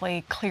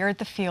historically cleared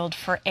the field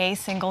for a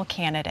single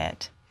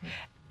candidate,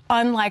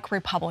 unlike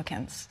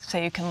Republicans. So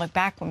you can look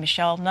back when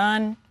Michelle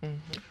Nunn,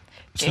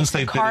 since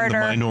they've been in the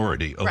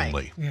minority only.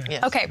 Right. Yeah.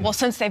 Yes. Okay, well,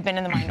 since they've been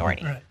in the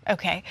minority. Right.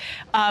 Okay.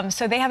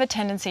 So they have a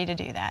tendency to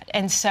do that.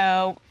 And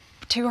so,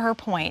 to her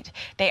point,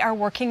 they are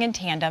working in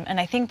tandem. And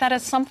I think that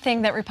is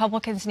something that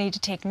Republicans need to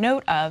take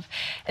note of,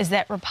 is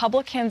that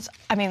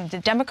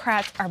the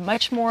Democrats are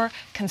much more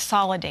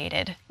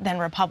consolidated than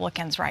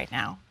Republicans right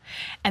now.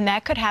 And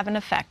that could have an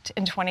effect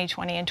in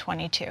 2020 and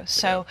 22.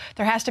 So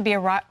there has to be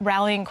a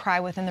rallying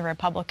cry within the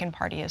Republican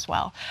Party as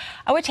well.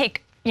 I would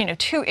take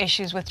two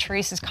issues with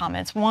Teresa's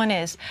comments. One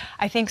is,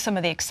 I think some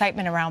of the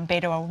excitement around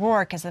Beto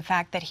O'Rourke is the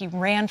fact that he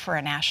ran for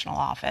a national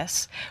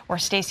office, where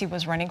Stacey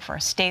was running for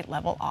a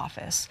state-level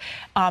office.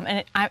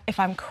 If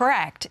I'm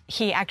correct,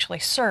 he actually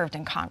served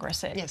in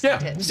Congress. Yes, he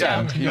did.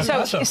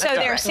 So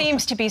there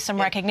seems to be some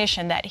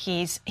recognition that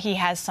he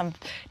has some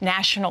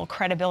national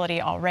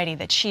credibility already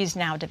that she's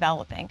now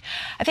developing.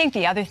 I think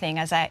the other thing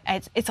is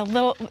it's a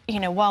little,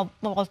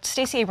 while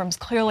Stacey Abrams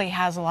clearly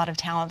has a lot of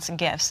talents and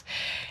gifts,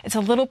 it's a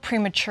little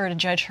premature to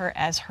judge her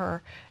as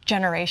her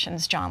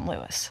generation's John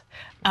Lewis.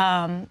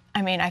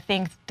 I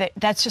think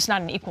that's just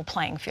not an equal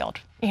playing field,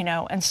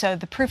 and so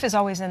the proof is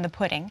always in the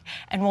pudding,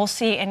 and we'll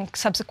see in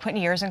subsequent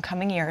years and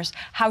coming years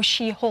how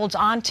she holds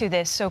on to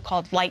this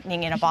so-called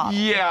lightning in a bottle.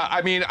 Yeah,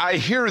 I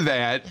hear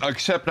that,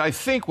 except I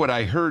think what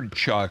I heard,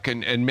 Chuck,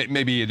 and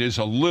maybe it is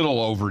a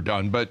little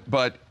overdone, but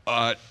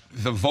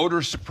the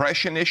voter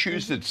suppression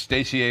issues that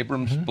Stacey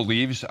Abrams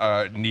believes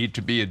need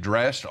to be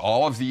addressed,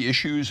 all of the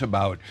issues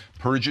about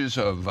purges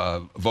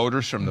of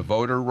voters from the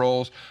voter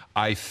rolls,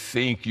 I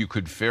think you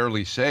could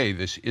fairly say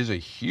this is a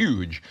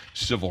huge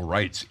civil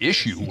rights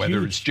issue,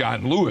 whether it's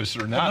John Lewis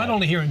or not. Not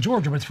only here in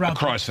Georgia, but throughout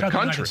the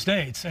United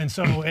States. And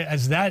so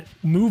as that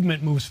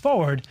movement moves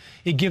forward,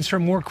 it gives her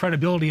more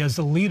credibility as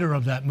the leader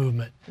of that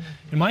movement.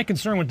 And my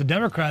concern with the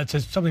Democrats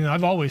is something that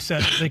I've always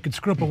said, they could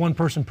screw up a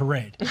one-person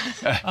parade.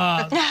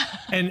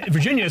 And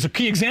Virginia is a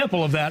key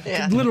example of that,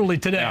 literally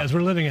today, as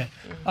we're living it.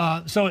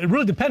 So it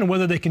really depends on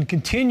whether they can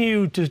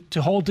continue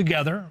to hold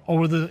together,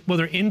 or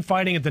whether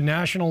infighting at the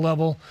national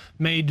level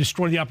may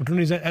destroy the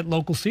opportunities at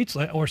local seats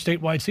or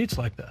statewide seats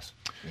like this.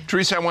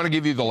 Teresa, I want to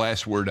give you the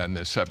last word on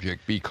this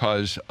subject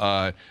because,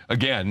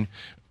 again,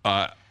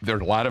 there are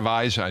a lot of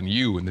eyes on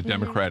you in the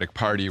Democratic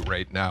Party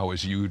right now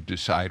as you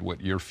decide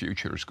what your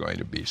future is going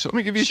to be. So let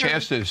me give you a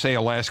chance to say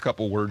a last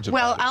couple words about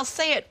it. Well, I'll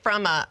say it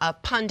from a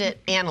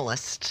pundit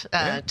analyst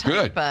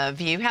type of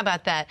view. How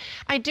about that?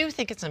 I do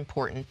think it's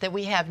important that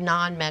we have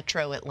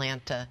non-metro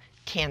Atlanta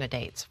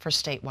candidates for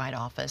statewide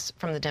office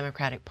from the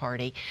Democratic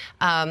Party.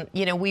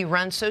 We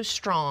run so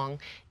strong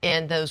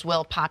in those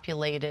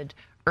well-populated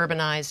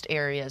urbanized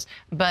areas,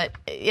 but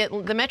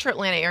the metro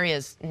Atlanta area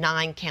is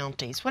 9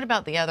 counties. What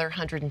about the other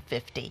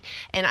 150?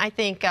 And I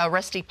think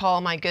Rusty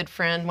Paul, my good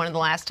friend, one of the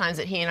last times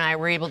that he and I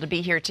were able to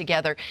be here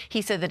together,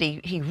 he said that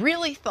he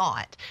really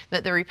thought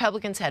that the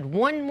Republicans had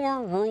one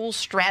more rural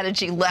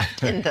strategy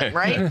left in them,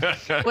 right?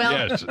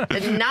 Well,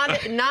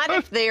 not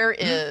if there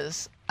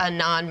is a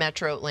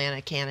non-metro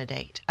Atlanta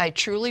candidate. I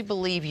truly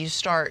believe you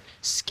start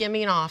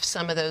skimming off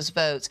some of those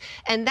votes.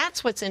 And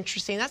that's what's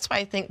interesting. That's why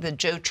I think the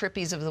Joe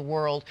Trippies of the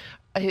world,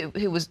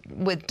 who was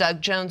with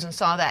Doug Jones and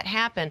saw that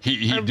happen.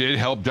 He did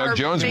help Doug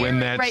Jones win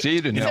that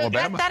seat in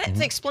Alabama.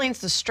 That explains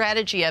the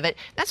strategy of it.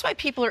 That's why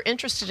people are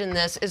interested in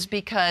this, is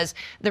because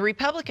the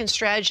Republican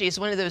strategy is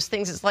one of those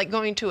things. It's like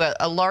going to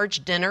a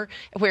large dinner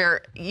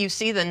where you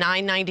see the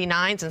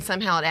 9.99s and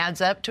somehow it adds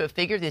up to a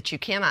figure that you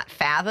cannot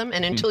fathom,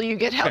 and until you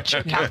get out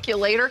your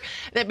calculator.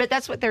 But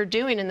that's what they're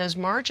doing, and those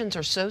margins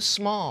are so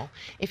small.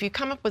 If you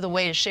come up with a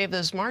way to shave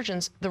those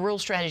margins, the rural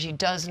strategy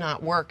does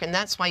not work, and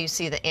that's why you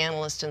see the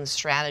analysts and the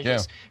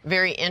strategists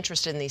very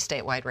interested in these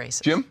statewide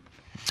races. Jim,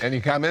 any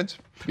comments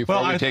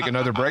before we take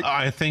another break?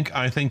 I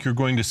think you're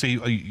going to see.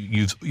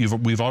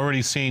 We've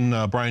already seen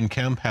Brian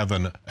Kemp have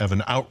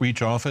an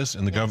outreach office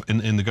in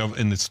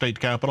the state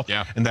capitol,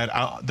 and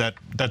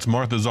that's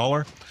Martha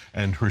Zoller,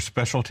 and her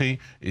specialty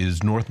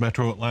is North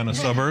Metro Atlanta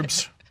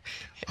suburbs.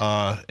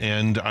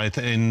 And I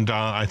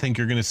think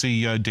you're going to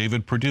see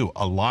David Perdue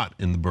a lot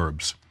in the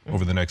burbs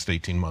over the next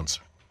 18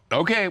 months.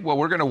 Okay, well,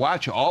 we're going to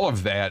watch all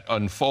of that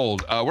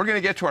unfold. We're going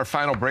to get to our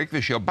final break of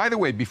the show. By the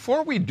way,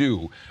 before we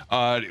do,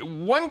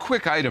 one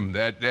quick item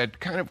that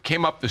kind of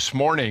came up this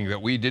morning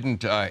that we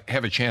didn't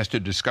have a chance to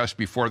discuss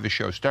before the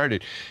show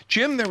started.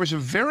 Jim, there was a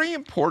very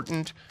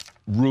important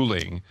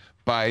ruling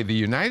by the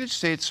United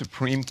States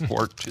Supreme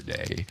Court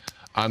today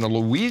on a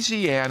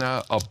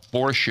Louisiana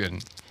abortion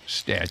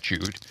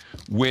statute,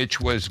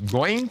 which was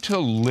going to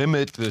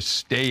limit the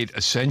state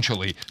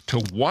essentially to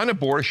one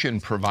abortion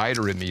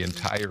provider in the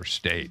entire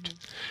state.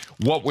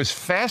 What was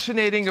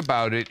fascinating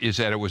about it is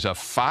that it was a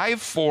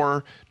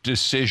 5-4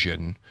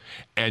 decision,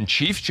 and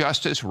Chief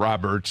Justice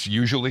Roberts,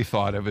 usually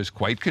thought of as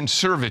quite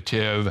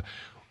conservative,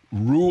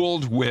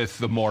 ruled with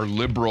the more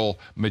liberal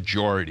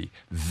majority.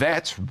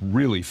 That's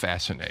really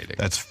fascinating.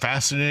 That's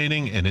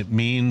fascinating, and it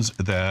means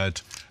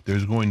that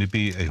there's going to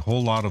be a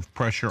whole lot of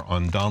pressure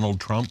on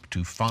Donald Trump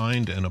to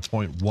find and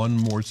appoint one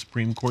more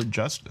Supreme Court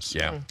justice.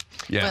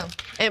 Well,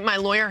 in my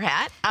lawyer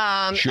hat,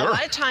 a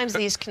lot of times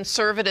these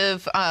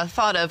conservative,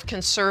 thought of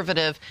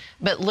conservative,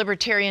 but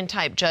libertarian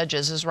type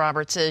judges, as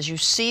Robert says, you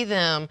see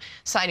them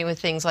siding with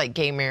things like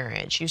gay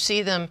marriage. You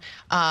see them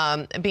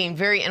being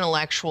very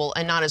intellectual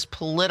and not as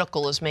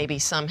political as maybe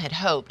some had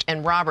hoped.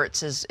 And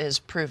Roberts is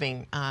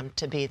proving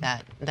to be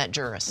that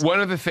jurist.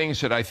 One of the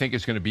things that I think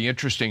is going to be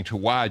interesting to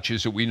watch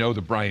is that we know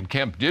that Brian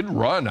Kemp did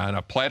run on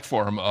a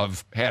platform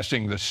of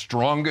passing the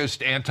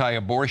strongest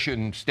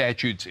anti-abortion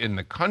statutes in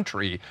the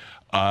country.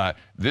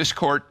 This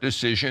court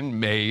decision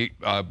may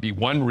be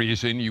one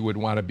reason you would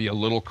want to be a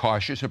little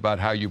cautious about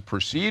how you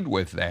proceed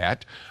with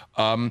that.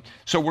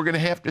 So we're going to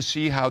have to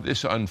see how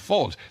this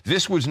unfolds.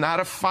 This was not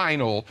a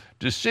final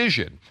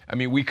decision. I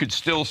mean, we could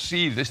still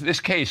see this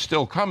case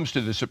still comes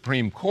to the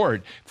Supreme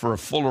Court for a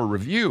fuller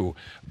review,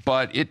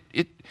 but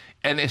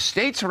and as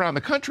states around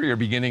the country are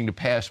beginning to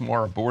pass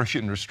more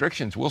abortion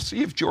restrictions, we'll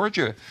see if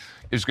Georgia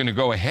is going to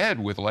go ahead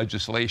with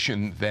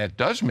legislation that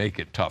does make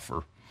it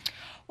tougher.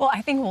 Well,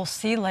 I think we'll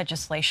see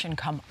legislation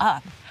come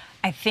up.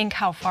 I think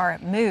how far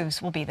it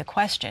moves will be the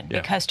question,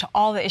 because to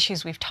all the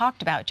issues we've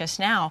talked about just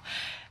now,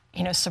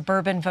 you know,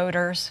 suburban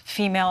voters,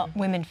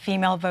 women,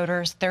 female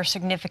voters, their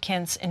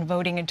significance in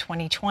voting in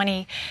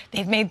 2020.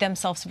 They've made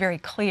themselves very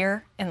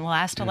clear in the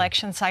last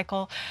election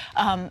cycle.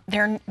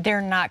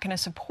 They're not going to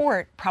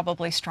support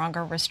probably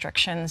stronger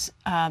restrictions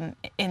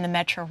in the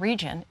metro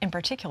region, in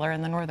particular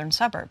in the northern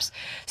suburbs.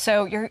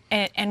 So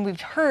and we've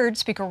heard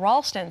Speaker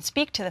Ralston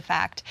speak to the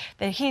fact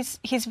that he's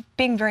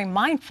being very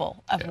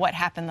mindful of what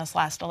happened this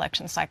last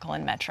election cycle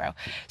in metro.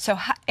 So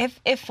if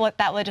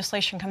that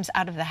legislation comes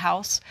out of the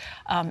House,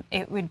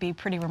 it would be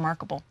pretty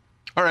remarkable.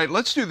 All right,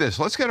 let's do this.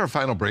 Let's get our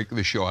final break of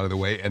the show out of the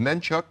way, and then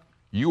Chuck,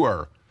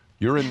 you're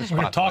in the spotlight. We're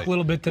going to talk a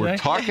little bit today. We're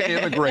talking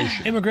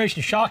immigration.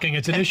 Immigration, shocking.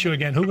 It's an issue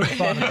again. Who would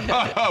have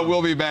thought?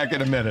 We'll be back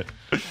in a minute.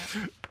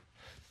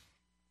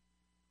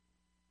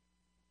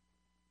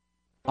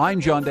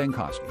 I'm John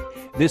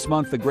Dankosky. This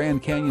month, the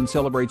Grand Canyon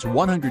celebrates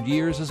 100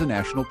 years as a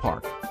national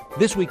park.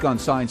 This week on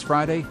Science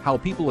Friday, how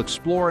people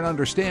explore and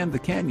understand the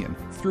canyon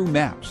through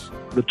maps.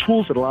 The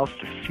tools that allow us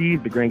to see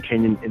the Grand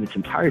Canyon in its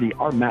entirety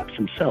are maps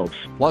themselves.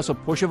 Plus, a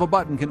push of a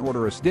button can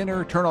order us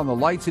dinner, turn on the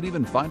lights, and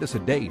even find us a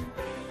date.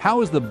 How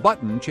has the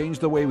button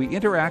changed the way we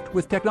interact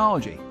with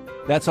technology?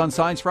 That's on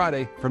Science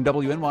Friday from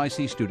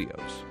WNYC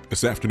Studios.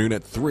 This afternoon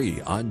at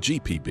 3 on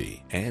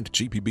GPB and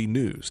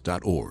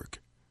gpbnews.org.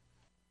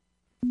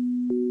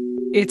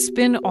 It's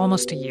been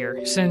almost a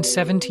year since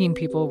 17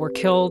 people were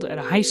killed at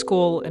a high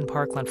school in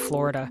Parkland,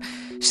 Florida.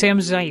 Sam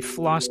Zeif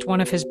lost one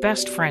of his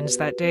best friends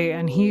that day,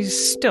 and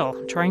he's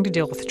still trying to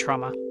deal with the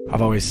trauma.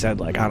 I've always said,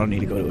 I don't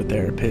need to go to a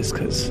therapist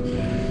because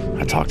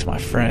I talk to my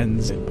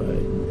friends,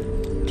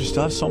 but just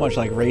still have so much,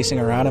 racing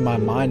around in my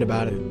mind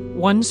about it.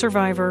 One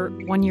survivor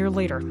 1 year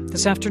later.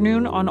 This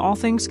afternoon on All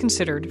Things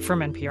Considered from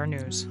NPR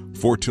News.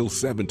 4 till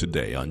 7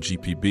 today on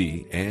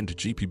GPB and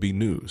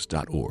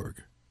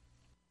gpbnews.org.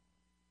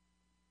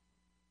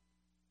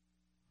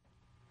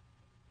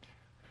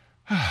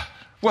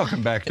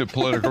 Welcome back to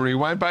Political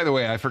Rewind. By the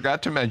way, I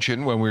forgot to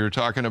mention when we were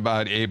talking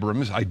about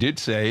Abrams, I did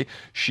say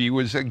she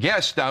was a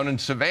guest down in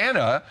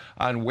Savannah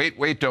on Wait,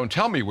 Wait, Don't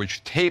Tell Me,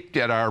 which taped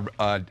at our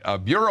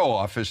bureau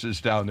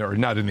offices down there, or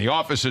not in the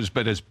offices,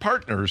 but as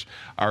partners.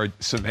 Our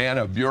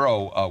Savannah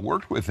bureau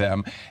worked with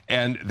them.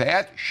 And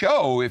that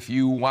show, if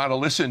you want to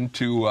listen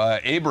to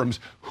Abrams,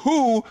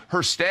 who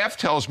her staff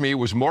tells me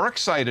was more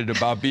excited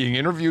about being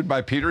interviewed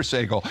by Peter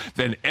Sagal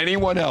than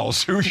anyone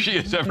else who she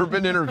has ever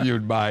been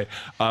interviewed by.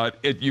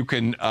 You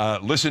can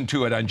listen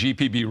to it on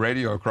GPB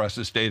radio across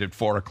the state at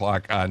 4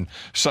 o'clock on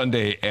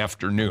Sunday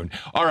afternoon.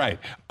 All right,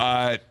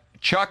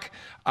 Chuck,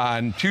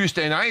 on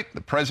Tuesday night, the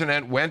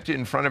president went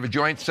in front of a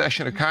joint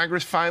session of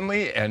Congress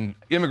finally, and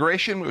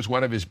immigration was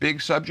one of his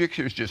big subjects.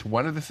 Here's just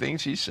one of the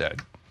things he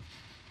said.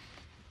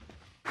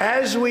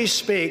 As we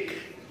speak,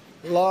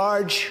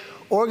 large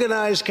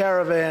organized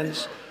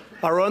caravans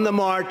are on the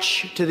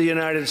march to the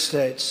United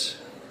States.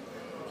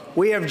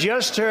 We have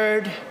just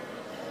heard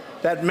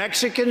that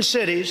Mexican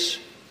cities,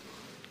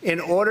 in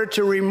order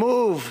to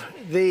remove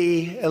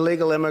the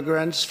illegal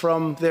immigrants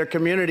from their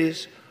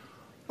communities,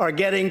 are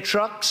getting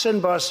trucks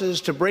and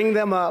buses to bring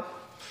them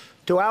up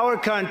to our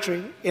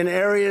country in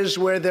areas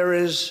where there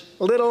is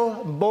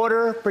little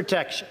border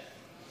protection.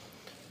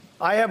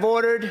 I have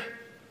ordered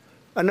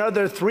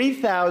another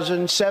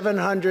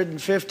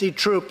 3,750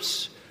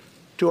 troops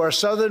to our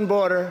southern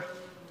border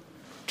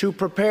to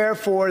prepare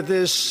for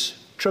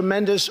this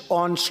tremendous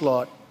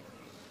onslaught.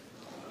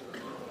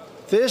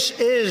 This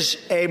is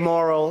a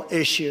moral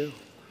issue.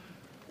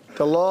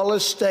 The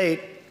lawless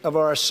state of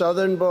our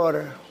southern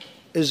border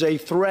is a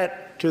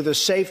threat to the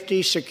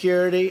safety,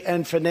 security,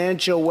 and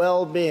financial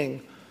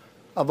well-being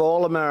of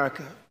all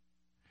America.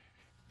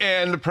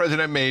 And the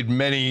president made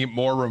many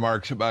more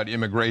remarks about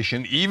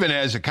immigration, even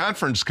as a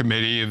conference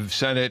committee of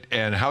Senate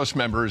and House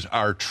members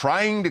are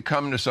trying to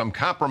come to some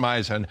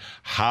compromise on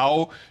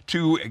how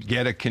to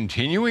get a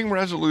continuing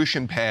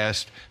resolution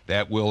passed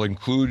that will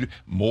include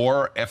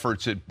more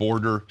efforts at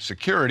border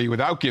security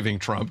without giving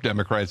Trump,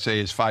 Democrats say,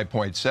 his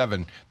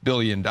 $5.7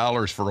 billion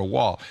for a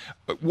wall.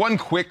 But one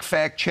quick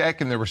fact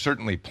check, and there were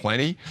certainly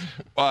plenty,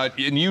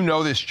 and you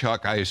know this,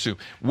 Chuck, I assume.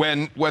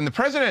 When the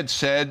president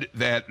said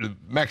that the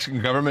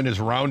Mexican government is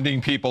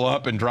rounding people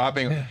up and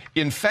dropping,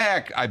 in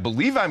fact, I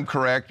believe I'm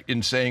correct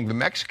in saying the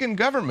Mexican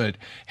government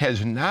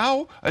has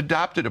now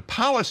adopted a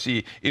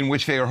policy in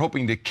which they are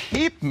hoping to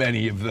keep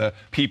many of the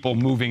people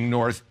moving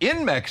north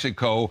in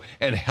Mexico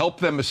and help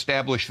them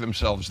establish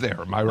themselves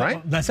there. Am I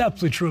right? That's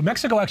absolutely true.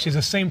 Mexico actually has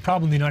the same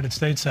problem the United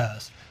States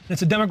has.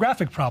 It's a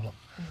demographic problem.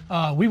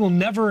 We will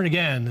never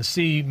again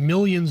see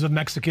millions of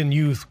Mexican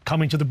youth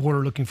coming to the border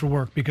looking for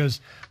work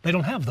because they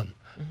don't have them.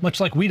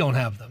 Much like we don't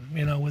have them.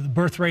 With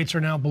birth rates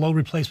are now below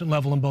replacement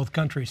level in both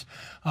countries.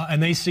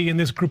 And they see in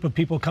this group of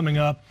people coming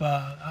up,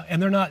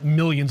 and they're not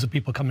millions of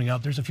people coming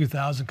up, there's a few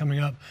thousand coming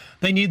up.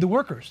 They need the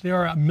workers.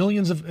 There are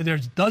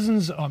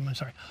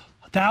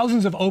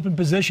thousands of open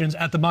positions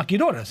at the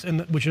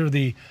maquiladores, which are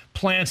the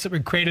plants that were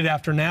created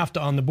after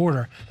NAFTA on the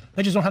border.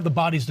 They just don't have the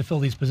bodies to fill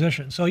these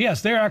positions. So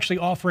yes, they're actually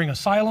offering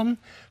asylum.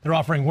 They're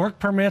offering work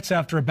permits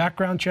after a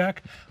background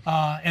check.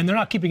 And they're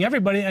not keeping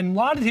everybody. And a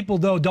lot of people,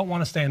 though, don't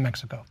want to stay in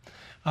Mexico.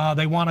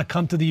 They want to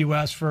come to the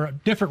U.S. for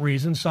different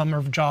reasons. Some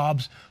are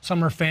jobs,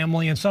 some are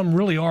family, and some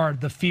really are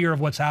the fear of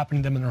what's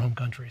happening to them in their home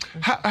countries.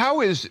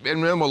 How is,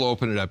 and then we'll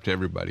open it up to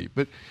everybody,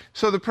 but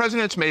so the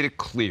president's made it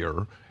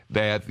clear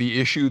that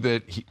the issue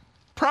that he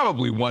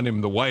probably won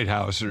him the White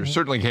House, or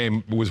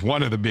certainly was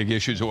one of the big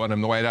issues that won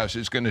him the White House,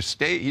 is going to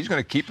stay, he's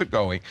going to keep it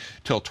going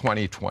till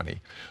 2020.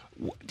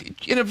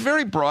 In a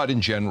very broad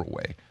and general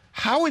way,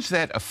 how is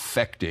that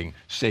affecting,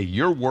 say,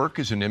 your work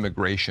as an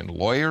immigration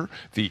lawyer,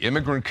 the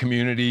immigrant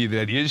community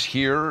that is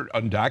here,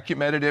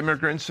 undocumented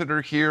immigrants that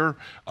are here,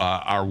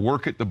 our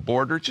work at the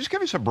border? Just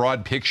give us a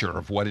broad picture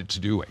of what it's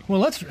doing.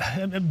 Well,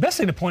 the best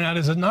thing to point out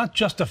is it's not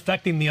just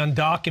affecting the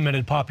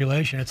undocumented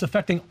population. It's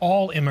affecting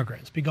all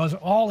immigrants, because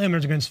all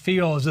immigrants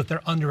feel as if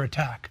they're under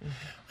attack.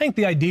 I think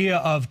the idea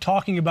of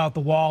talking about the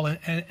wall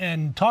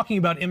and talking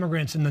about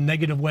immigrants in the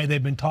negative way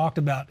they've been talked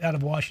about out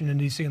of Washington,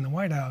 D.C. and the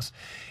White House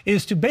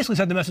is to basically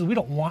send the message, we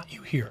don't want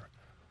you here.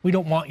 We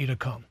don't want you to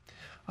come.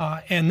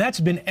 And that's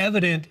been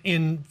evident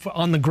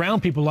on the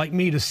ground, people like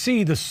me, to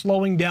see the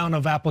slowing down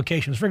of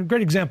applications. A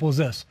great example is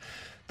this.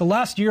 The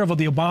last year of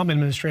the Obama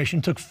administration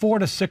took 4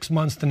 to 6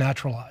 months to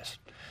naturalize.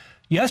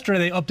 Yesterday,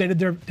 they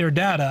updated their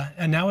data,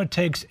 and now it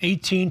takes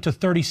 18 to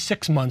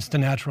 36 months to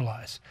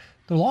naturalize.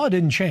 The law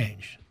didn't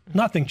change.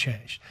 Nothing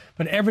changed.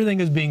 But everything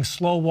is being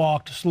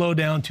slow-walked, slowed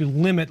down to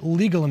limit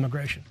legal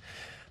immigration.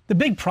 The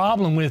big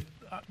problem with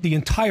the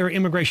entire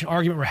immigration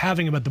argument we're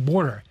having about the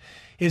border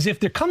is if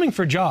they're coming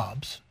for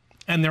jobs,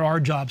 and there are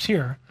jobs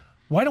here,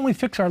 why don't we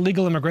fix our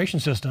legal immigration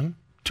system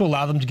to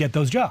allow them to get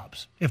those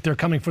jobs if they're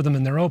coming for them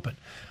and they're open?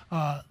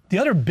 The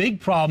other big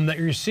problem that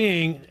you're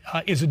seeing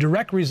is a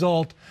direct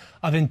result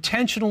of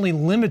intentionally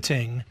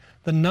limiting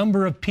the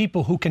number of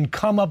people who can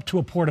come up to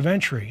a port of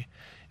entry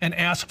and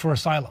ask for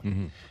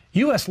asylum.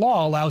 U.S.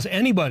 law allows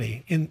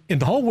anybody in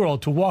the whole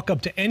world to walk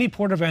up to any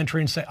port of entry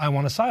and say, I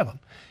want asylum.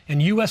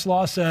 And U.S.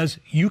 law says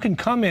you can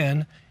come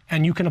in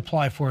and you can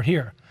apply for it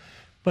here.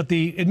 But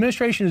the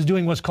administration is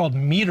doing what's called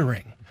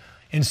metering.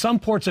 In some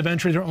ports of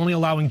entry, they're only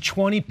allowing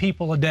 20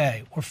 people a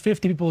day or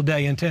 50 people a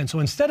day into.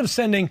 So instead of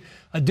sending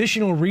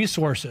additional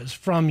resources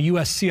from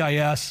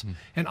USCIS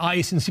and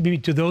ICE and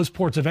CBP to those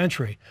ports of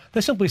entry,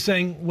 they're simply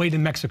saying, wait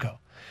in Mexico.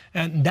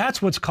 And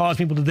that's what's caused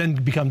people to then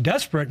become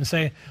desperate and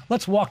say,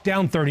 let's walk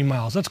down 30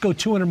 miles. Let's go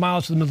 200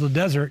 miles to the middle of the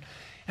desert.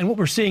 And what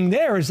we're seeing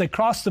there is they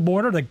cross the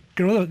border, they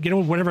get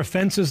over whatever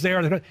fence is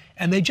there,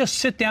 and they just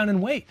sit down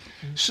and wait.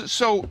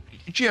 So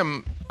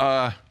Jim,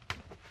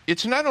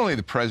 it's not only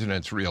the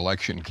president's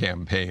reelection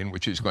campaign,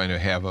 which is going to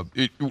have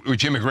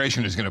which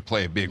immigration is going to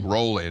play a big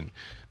role in.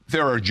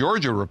 There are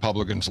Georgia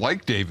Republicans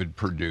like David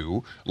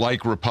Perdue,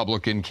 like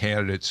Republican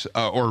candidates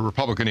or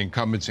Republican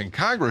incumbents in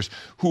Congress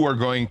who are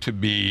going to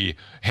be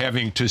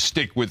having to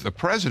stick with the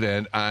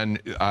president on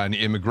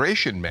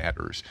immigration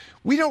matters.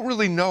 We don't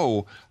really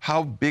know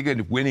how big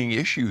a winning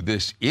issue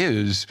this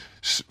is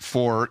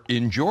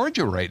in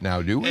Georgia right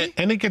now, do we?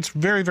 And it gets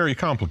very, very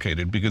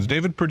complicated because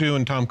David Perdue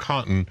and Tom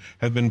Cotton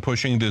have been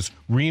pushing this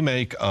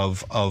remake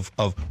of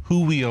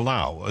who we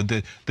allow.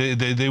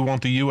 They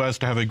want the U.S.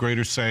 to have a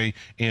greater say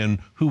in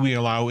who we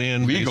allow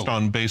in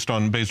based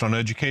on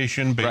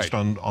education, based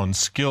on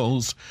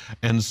skills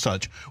and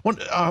such.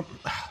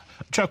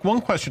 Chuck, one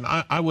question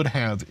I would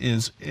have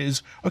is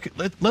okay,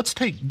 let's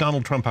take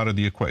Donald Trump out of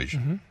the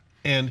equation.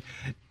 And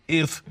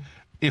if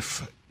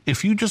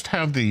you just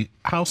have the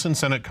House and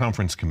Senate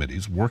conference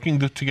committees working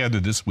together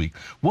this week,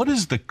 what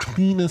is the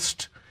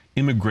cleanest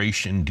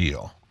immigration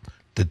deal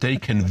that they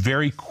can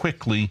very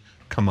quickly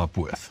come up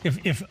with?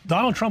 If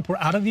Donald Trump were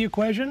out of the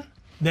equation,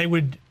 they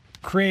would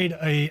create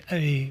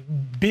a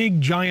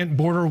big, giant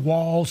border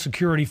wall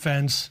security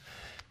fence,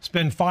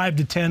 spend $5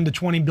 to $10 to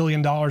 $20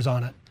 billion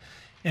on it,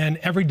 and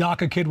every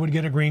DACA kid would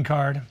get a green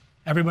card.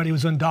 Everybody who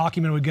was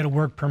undocumented would get a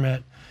work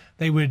permit.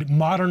 They would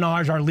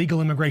modernize our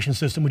legal immigration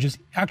system, which is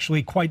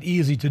actually quite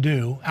easy to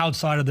do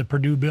outside of the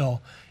Perdue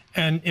bill.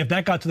 And if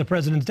that got to the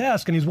president's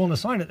desk and he's willing to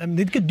sign it, I mean,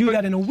 they could do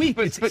that in a week.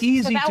 It's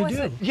easy to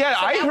do. Yeah,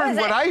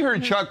 I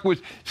heard Chuck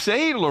was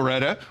say,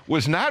 Loretta,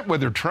 was not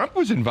whether Trump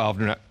was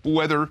involved or not,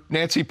 whether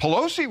Nancy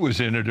Pelosi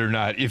was in it or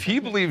not. If he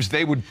believes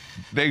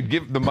they'd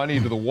give the money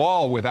to the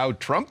wall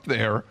without Trump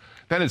there,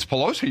 then it's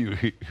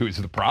Pelosi who's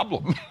the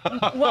problem.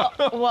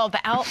 well, the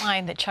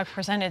outline that Chuck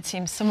presented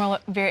seems similar,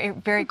 very,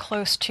 very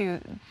close to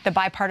the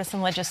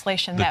bipartisan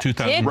legislation the that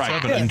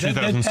 2007 and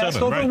 2007,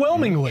 passed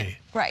overwhelmingly.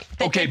 Right.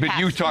 Okay, but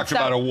you talked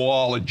about a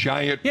wall, a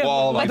giant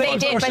wall. But they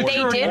did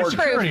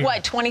approve,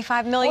 what,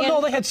 $25 million? Oh,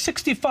 no, they had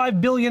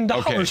 $65 billion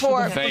for the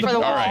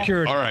wall. All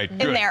right,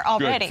 good. In there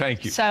already. Good.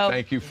 Thank you. So,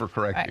 thank you for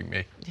correcting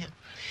me. Yeah.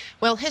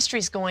 Well,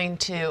 history's going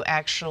to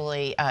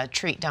actually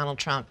treat Donald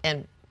Trump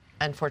and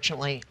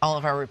unfortunately, all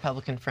of our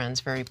Republican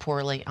friends very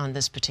poorly on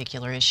this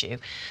particular issue.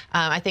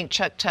 I think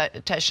Chuck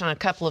touched on a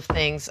couple of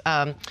things.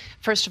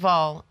 First of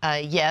all,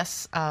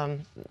 yes,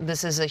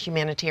 this is a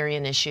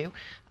humanitarian issue.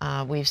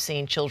 We've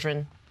seen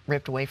children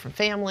ripped away from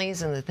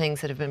families and the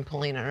things that have been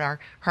pulling at our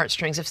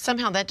heartstrings. If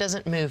somehow that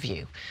doesn't move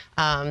you,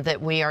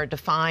 that we are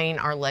defying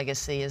our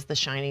legacy as the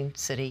shining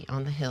city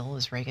on the hill,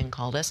 as Reagan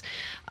called us,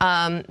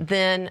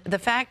 then the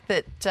fact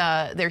that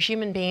they're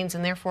human beings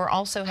and therefore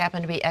also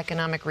happen to be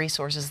economic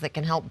resources that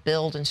can help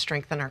build and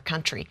strengthen our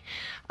country.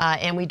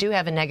 And we do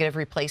have a negative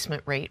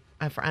replacement rate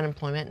for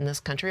unemployment in this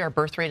country. Our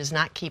birth rate is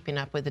not keeping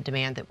up with the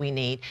demand that we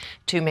need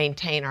to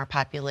maintain our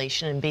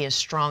population and be a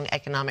strong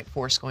economic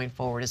force going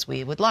forward as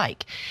we would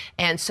like.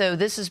 And so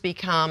this has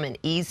become an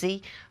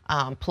easy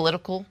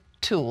political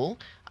tool.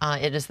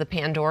 It is the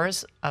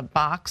Pandora's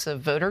box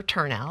of voter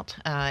turnout,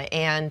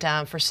 and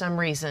for some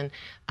reason,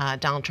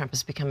 Donald Trump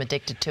has become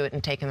addicted to it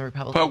and taken the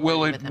Republican But will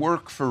Party it with him.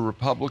 work for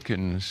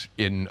Republicans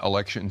in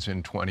elections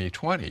in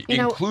 2020,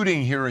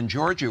 including here in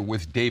Georgia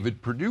with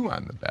David Perdue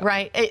on the ballot?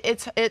 Right.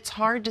 It's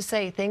hard to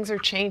say. Things are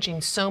changing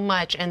so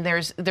much, and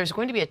there's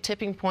going to be a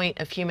tipping point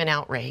of human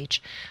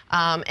outrage.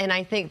 And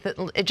I think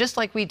that just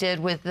like we did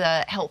with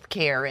health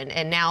care,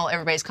 and now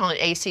everybody's calling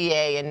it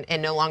ACA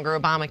and no longer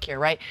Obamacare,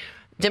 right?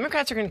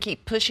 Democrats are going to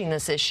keep pushing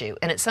this issue,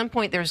 and at some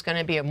point there's going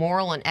to be a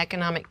moral and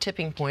economic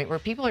tipping point where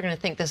people are going to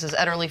think this is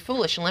utterly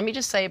foolish. And let me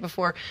just say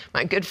before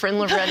my good friend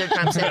Loretta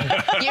jumps in,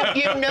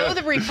 you know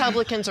the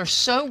Republicans are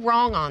so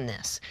wrong on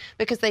this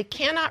because they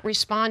cannot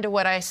respond to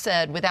what I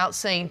said without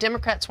saying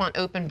Democrats want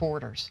open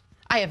borders.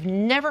 I have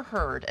never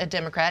heard a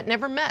Democrat,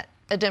 never met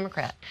a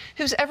Democrat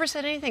who's ever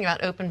said anything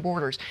about open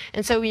borders.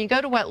 And so when you go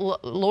to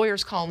what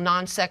lawyers call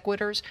non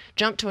sequiturs,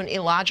 jump to an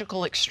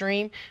illogical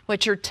extreme,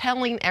 what you're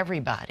telling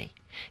everybody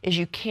is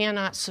you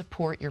cannot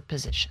support your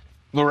position.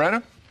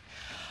 Loretta?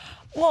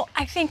 Well,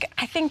 I think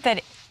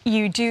that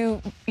you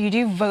do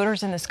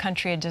voters in this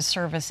country a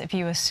disservice if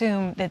you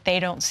assume that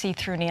they don't see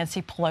through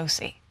Nancy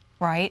Pelosi,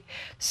 right?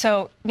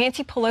 So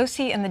Nancy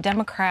Pelosi and the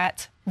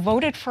Democrats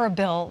voted for a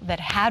bill that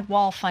had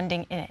wall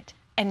funding in it,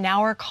 and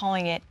now are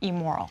calling it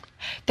immoral.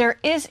 There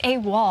is a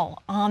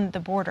wall on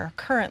the border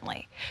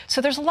currently. So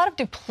there's a lot of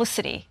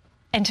duplicity,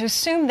 and to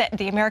assume that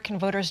the American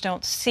voters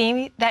don't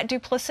see that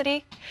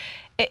duplicity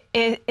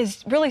it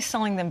is really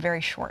selling them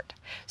very short.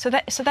 So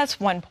that's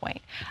one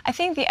point. I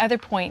think the other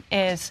point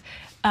is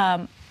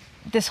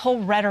this whole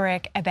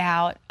rhetoric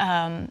about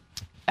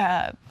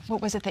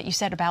what was it that you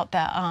said about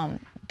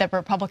the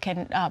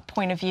Republican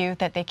point of view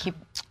that they keep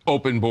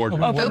open borders.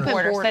 Open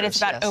borders. That it's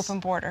about open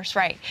borders,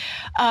 right?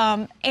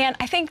 And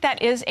I think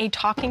that is a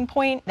talking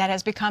point that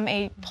has become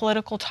a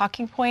political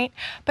talking point.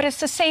 But it's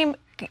the same.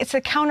 It's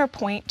a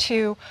counterpoint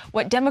to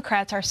what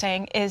Democrats are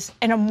saying is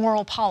an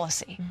immoral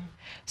policy. Mm-hmm.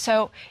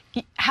 So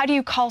how do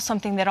you call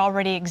something that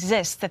already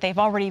exists, that they've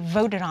already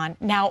voted on,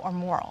 now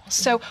immoral?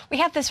 So we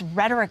have this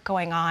rhetoric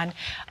going on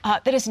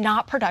that is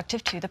not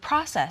productive to the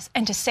process.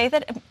 And to say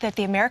that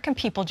the American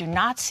people do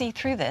not see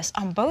through this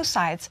on both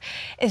sides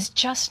is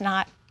just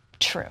not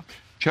true.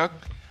 Chuck?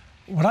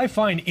 What I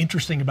find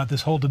interesting about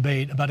this whole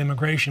debate about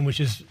immigration, which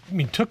is,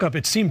 took up,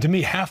 it seemed to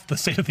me, half the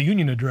State of the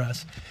Union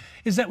address,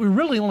 is that we're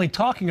really only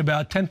talking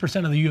about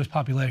 10% of the U.S.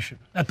 population,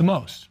 at the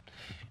most.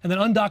 And then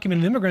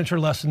undocumented immigrants are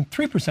less than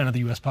 3% of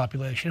the U.S.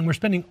 population. And we're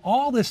spending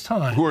all this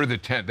time. Who are the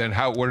 10? Then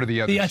what are the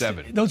other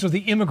 7? Those are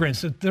the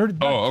immigrants.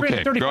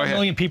 35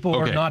 million people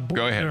are not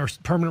are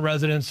permanent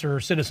residents or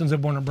citizens of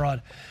born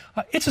abroad.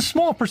 It's a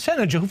small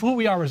percentage of who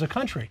we are as a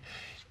country.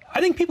 I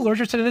think people are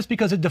interested in this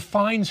because it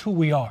defines who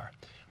we are.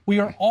 We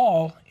are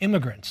all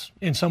immigrants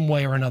in some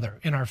way or another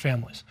in our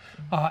families.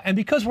 And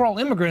because we're all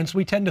immigrants,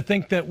 we tend to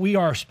think that we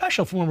are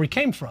special from where we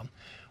came from.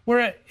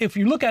 Where if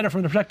you look at it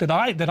from the perspective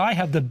that I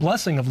have the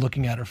blessing of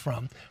looking at it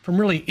from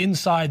really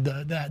inside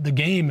the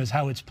game is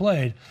how it's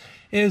played,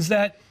 is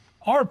that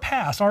our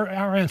past, our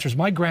ancestors,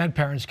 my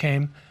grandparents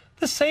came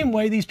the same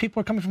way these people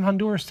are coming from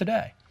Honduras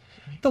today.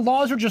 The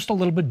laws are just a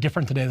little bit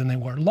different today than they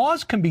were.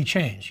 Laws can be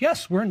changed.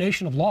 Yes, we're a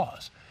nation of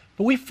laws,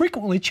 but we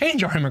frequently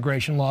change our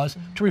immigration laws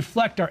to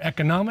reflect our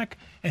economic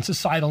and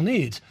societal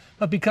needs.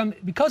 But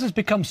because it's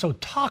become so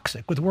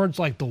toxic with words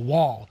like the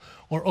wall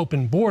or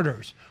open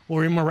borders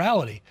or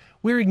immorality,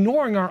 we're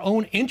ignoring our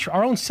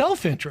own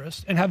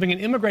self-interest and having an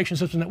immigration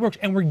system that works.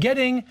 And we're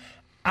getting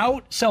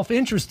out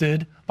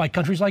self-interested by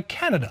countries like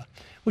Canada,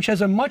 which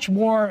has a much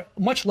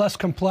less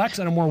complex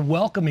and a more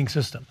welcoming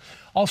system.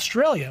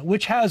 Australia,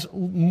 which has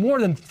more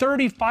than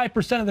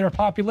 35% of their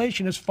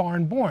population is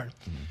foreign-born.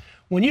 Mm-hmm.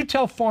 When you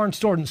tell foreign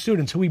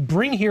students who we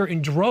bring here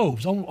in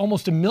droves,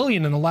 almost 1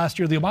 million in the last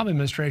year of the Obama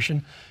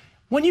administration,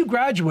 when you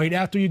graduate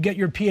after you get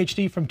your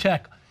PhD from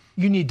Tech,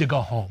 you need to go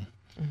home.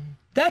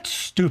 That's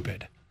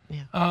stupid.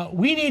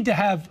 We need to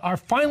have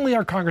finally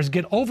our Congress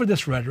get over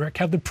this rhetoric,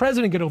 have the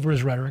president get over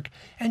his rhetoric,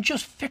 and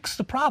just fix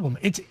the problem.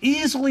 It's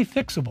easily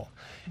fixable.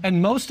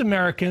 And most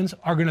Americans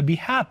are going to be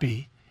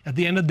happy at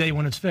the end of the day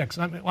when it's fixed.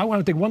 I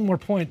want to take one more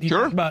point. You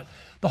talked about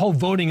the whole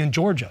voting in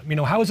Georgia.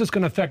 How is this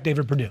going to affect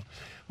David Perdue?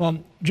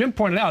 Well, Jim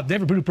pointed out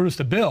David Perdue produced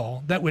a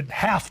bill that would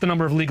half the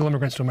number of legal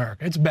immigrants to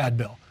America. It's a bad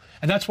bill.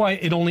 And that's why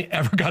it only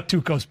ever got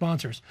 2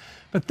 co-sponsors.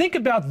 But think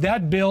about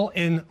that bill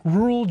in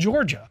rural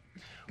Georgia.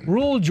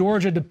 Rural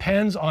Georgia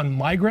depends on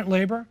migrant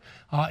labor.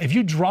 If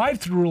you drive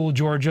through rural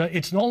Georgia,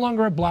 it's no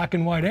longer a black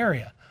and white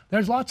area.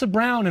 There's lots of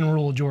brown in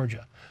rural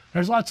Georgia.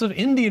 There's lots of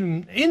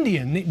Indian,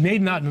 maybe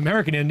not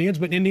American Indians,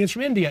 but Indians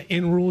from India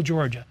in rural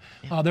Georgia.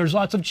 There's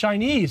lots of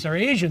Chinese or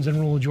Asians in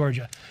rural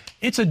Georgia.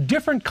 It's a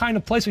different kind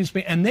of place,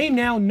 and they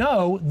now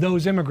know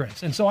those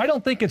immigrants. And so I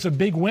don't think it's a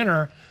big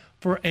winner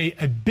for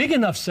a big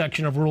enough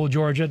section of rural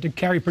Georgia to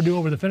carry Perdue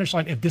over the finish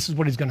line if this is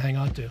what he's going to hang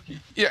on to.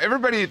 Yeah,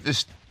 everybody at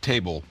this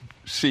table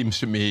seems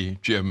to me,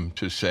 Jim,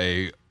 to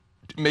say,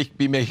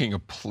 be making a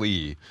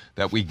plea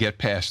that we get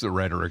past the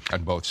rhetoric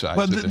on both sides.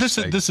 Well, this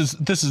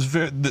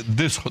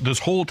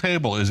whole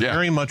table is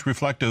very much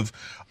reflective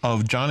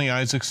of Johnny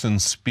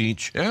Isakson's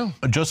speech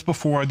just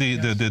before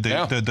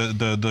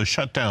the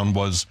shutdown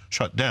was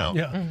shut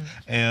down,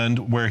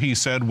 and where he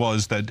said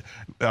was that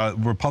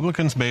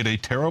Republicans made a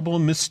terrible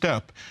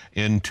misstep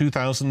in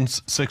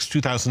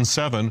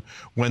 2006-2007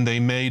 when they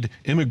made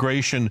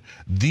immigration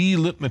the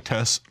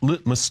litmus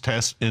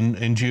test in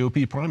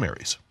GOP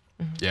primaries.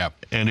 Yeah,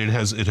 and it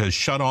has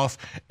shut off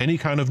any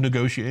kind of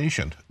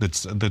negotiation and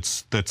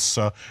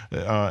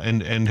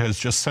has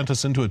just sent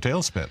us into a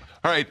tailspin.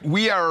 All right,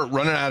 we are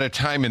running out of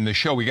time in the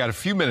show. We got a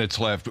few minutes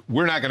left.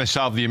 We're not going to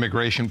solve the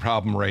immigration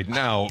problem right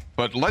now,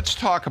 but let's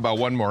talk about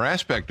one more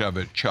aspect of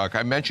it, Chuck.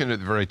 I mentioned at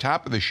the very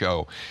top of the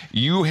show,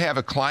 you have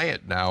a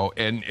client now,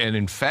 and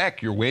in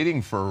fact, you're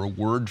waiting for a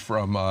word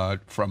from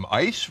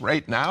ICE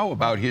right now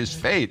about his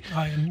fate.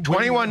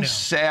 21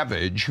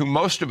 Savage, who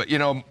most of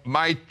it,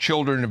 my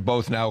children have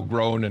both now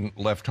grown and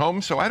left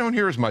home, so I don't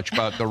hear as much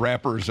about the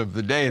rappers of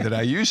the day that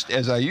I used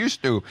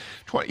to.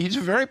 He's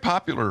a very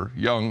popular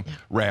young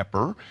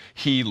rapper.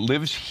 He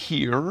lives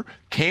here,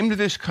 came to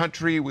this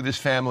country with his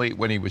family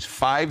when he was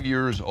 5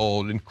 years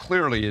old, and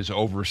clearly has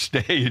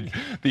overstayed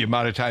the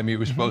amount of time he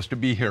was supposed to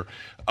be here.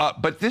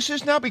 But this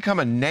has now become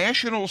a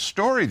national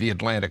story. The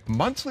Atlantic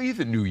Monthly,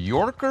 the New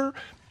Yorker,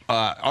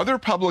 other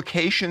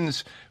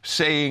publications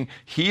saying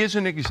he is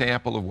an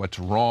example of what's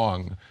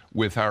wrong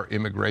with our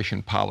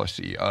immigration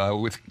policy.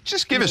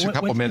 Just give us a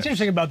couple minutes. What's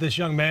interesting about this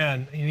young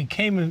man, he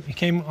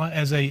came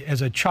as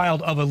a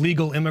child of a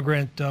legal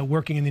immigrant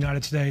working in the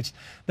United States.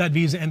 That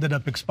visa ended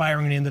up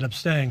expiring and he ended up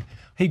staying.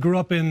 He grew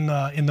up in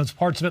those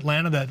parts of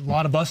Atlanta that a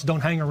lot of us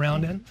don't hang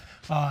around in.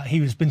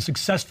 He's been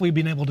successfully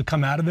been able to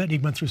come out of it. He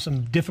went through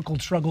some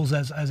difficult struggles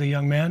as a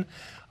young man.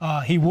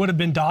 He would have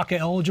been DACA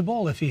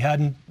eligible if he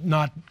had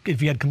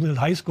completed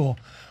high school.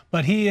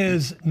 But he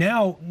is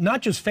now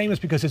not just famous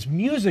because his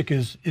music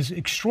is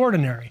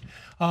extraordinary,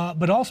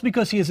 but also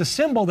because he is a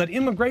symbol that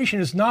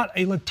immigration is not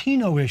a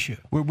Latino issue.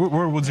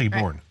 Where was he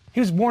born? He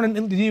was born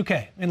in the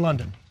UK, in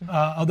London.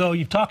 Although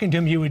you're talking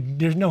to him,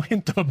 there's no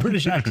hint of a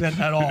British accent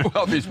at all.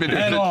 Well, he's been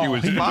here since he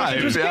was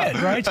 5. He's a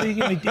kid, right? So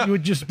you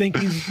would just think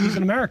he's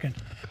an American.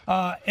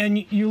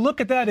 And you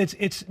look at that,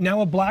 it's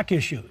now a black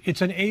issue.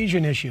 It's an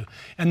Asian issue.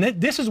 And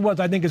this is what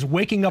I think is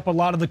waking up a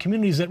lot of the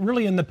communities that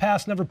really in the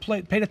past never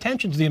paid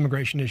attention to the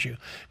immigration issue,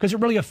 because it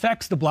really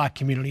affects the black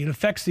community. It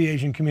affects the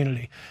Asian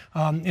community.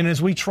 And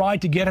as we try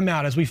to get him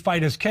out, as we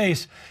fight his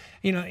case,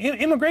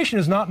 immigration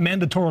is not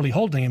mandatorily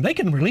holding him. They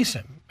can release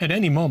him at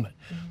any moment.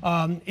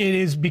 It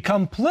has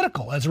become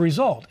political as a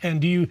result.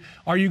 And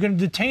are you going to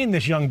detain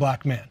this young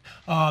black man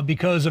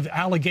because of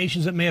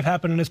allegations that may have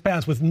happened in his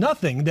past with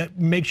nothing that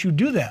makes you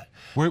do that?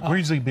 Where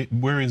is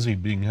he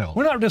being held?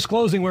 We're not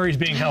disclosing where he's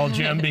being held,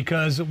 Jim,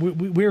 because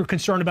we're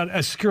concerned about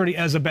as security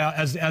as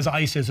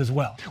ICE is as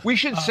well. We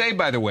should say,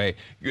 by the way,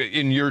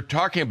 you're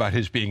talking about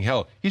his being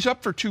held, he's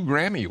up for 2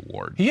 Grammy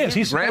Awards. He is.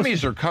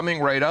 Grammys are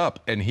coming right up,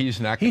 and he's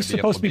not going to be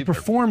able to be there. He's supposed to be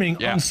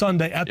performing on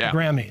Sunday at the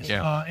Grammys.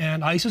 Yeah.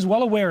 And ICE is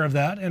well aware of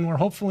that, and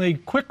we're hopefully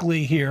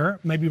quickly here,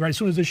 maybe right as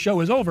soon as this show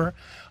is over,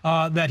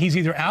 that he's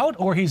either out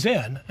or he's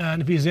in.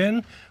 And if he's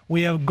in,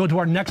 we go to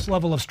our next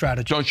level of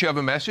strategy. Don't you have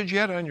a message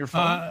yet on your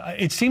phone?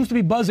 It seems to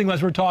be buzzing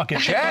as we're talking.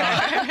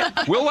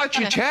 Check. We'll let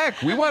you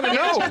check. We want to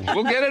know.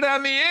 We'll get it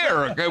on the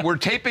air. Okay, we're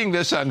taping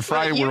this on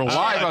Friday. We're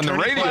live on the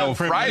radio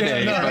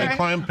Friday. I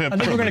think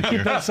we're going to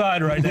keep that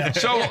aside right now.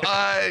 So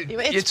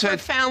it's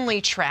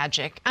profoundly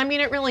tragic. I mean,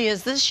 it really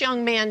is. This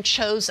young man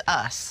chose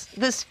us.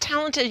 This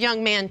talented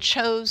young man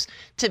chose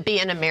to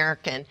be an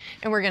American,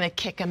 and we're going to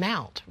kick him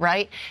out,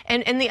 right?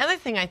 And the other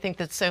thing I think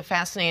that's so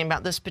fascinating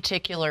about this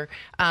particular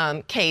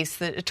case case,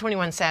 the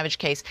 21 Savage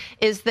case,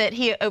 is that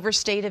he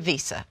overstayed a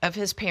visa of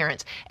his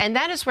parents. And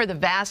that is where the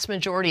vast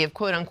majority of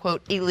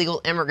quote-unquote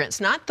illegal immigrants,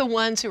 not the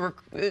ones who were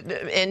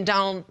in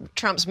Donald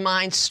Trump's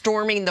mind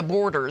storming the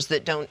borders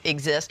that don't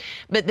exist,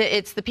 but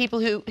it's the people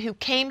who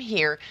came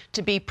here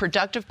to be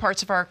productive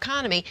parts of our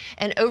economy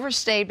and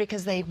overstayed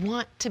because they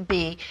want to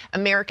be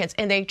Americans.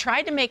 And they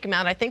tried to make him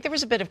out, I think there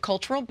was a bit of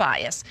cultural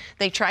bias,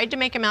 they tried to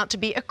make him out to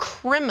be a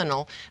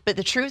criminal. But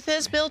the truth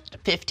is, Bill,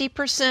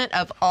 50%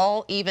 of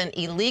all even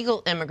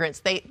illegal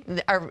immigrants,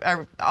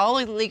 all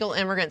illegal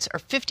immigrants are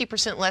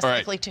 50% less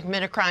likely to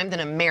commit a crime than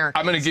Americans.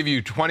 I'm going to give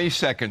you 20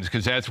 seconds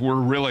because we're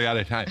really out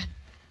of time.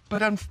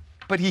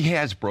 But he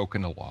has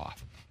broken the law.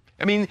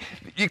 I mean,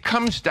 it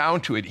comes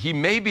down to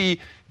it.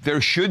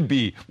 There should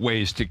be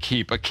ways to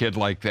keep a kid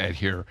like that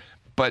here.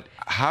 But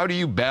how do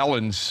you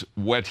balance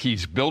what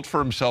he's built for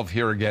himself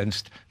here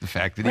against the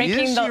fact that he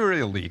is here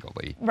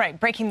illegally? Right,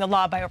 breaking the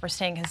law by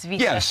overstaying his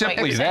visa. Yeah,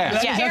 simply that.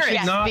 That is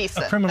actually not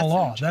a criminal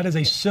law. That is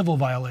a civil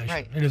violation.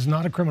 Right. It is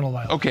not a criminal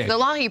violation. Okay. The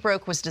law he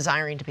broke was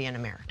desiring to be an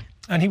American.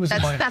 And he was a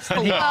minor. That's the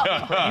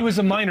law. He was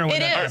a minor when it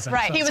that is, happened.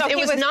 right. So. It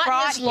was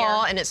not his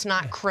law, and it's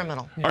not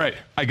criminal. All right,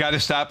 I got to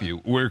stop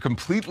you. We're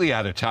completely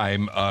out of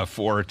time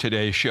for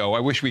today's show.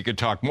 I wish we could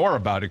talk more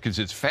about it because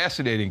it's a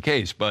fascinating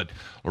case. But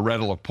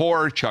Loretta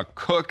Lepore, Chuck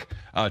Cook,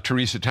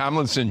 Teresa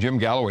Tomlinson, Jim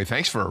Galloway,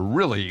 thanks for a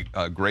really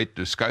great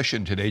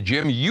discussion today.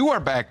 Jim, you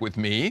are back with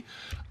me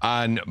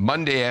on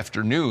Monday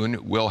afternoon.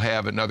 We'll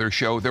have another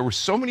show. There were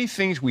so many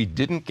things we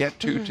didn't get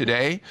to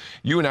today.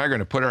 You and I are going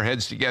to put our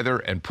heads together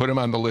and put them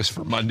on the list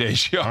for Monday's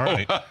show. All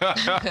right.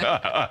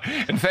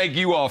 And thank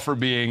you all for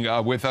being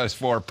with us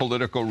for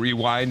Political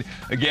Rewind.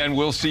 Again,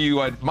 we'll see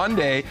you on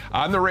Monday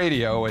on the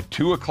radio at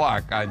 2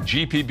 o'clock on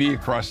GPB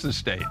across the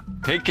state.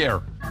 Take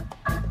care.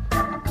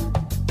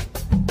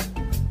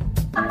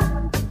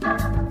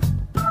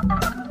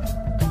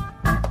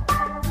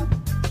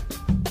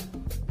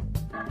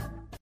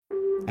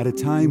 At a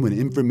time when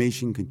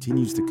information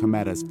continues to come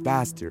at us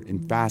faster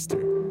and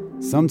faster,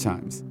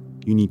 sometimes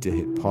you need to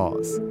hit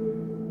pause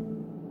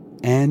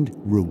and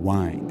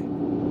rewind.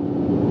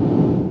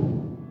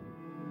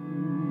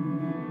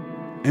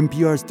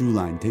 NPR's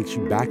Throughline takes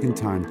you back in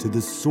time to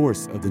the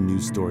source of the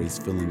news stories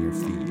filling your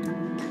feed.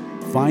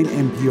 Find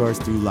NPR's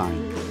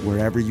Throughline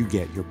wherever you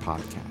get your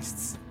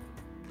podcasts.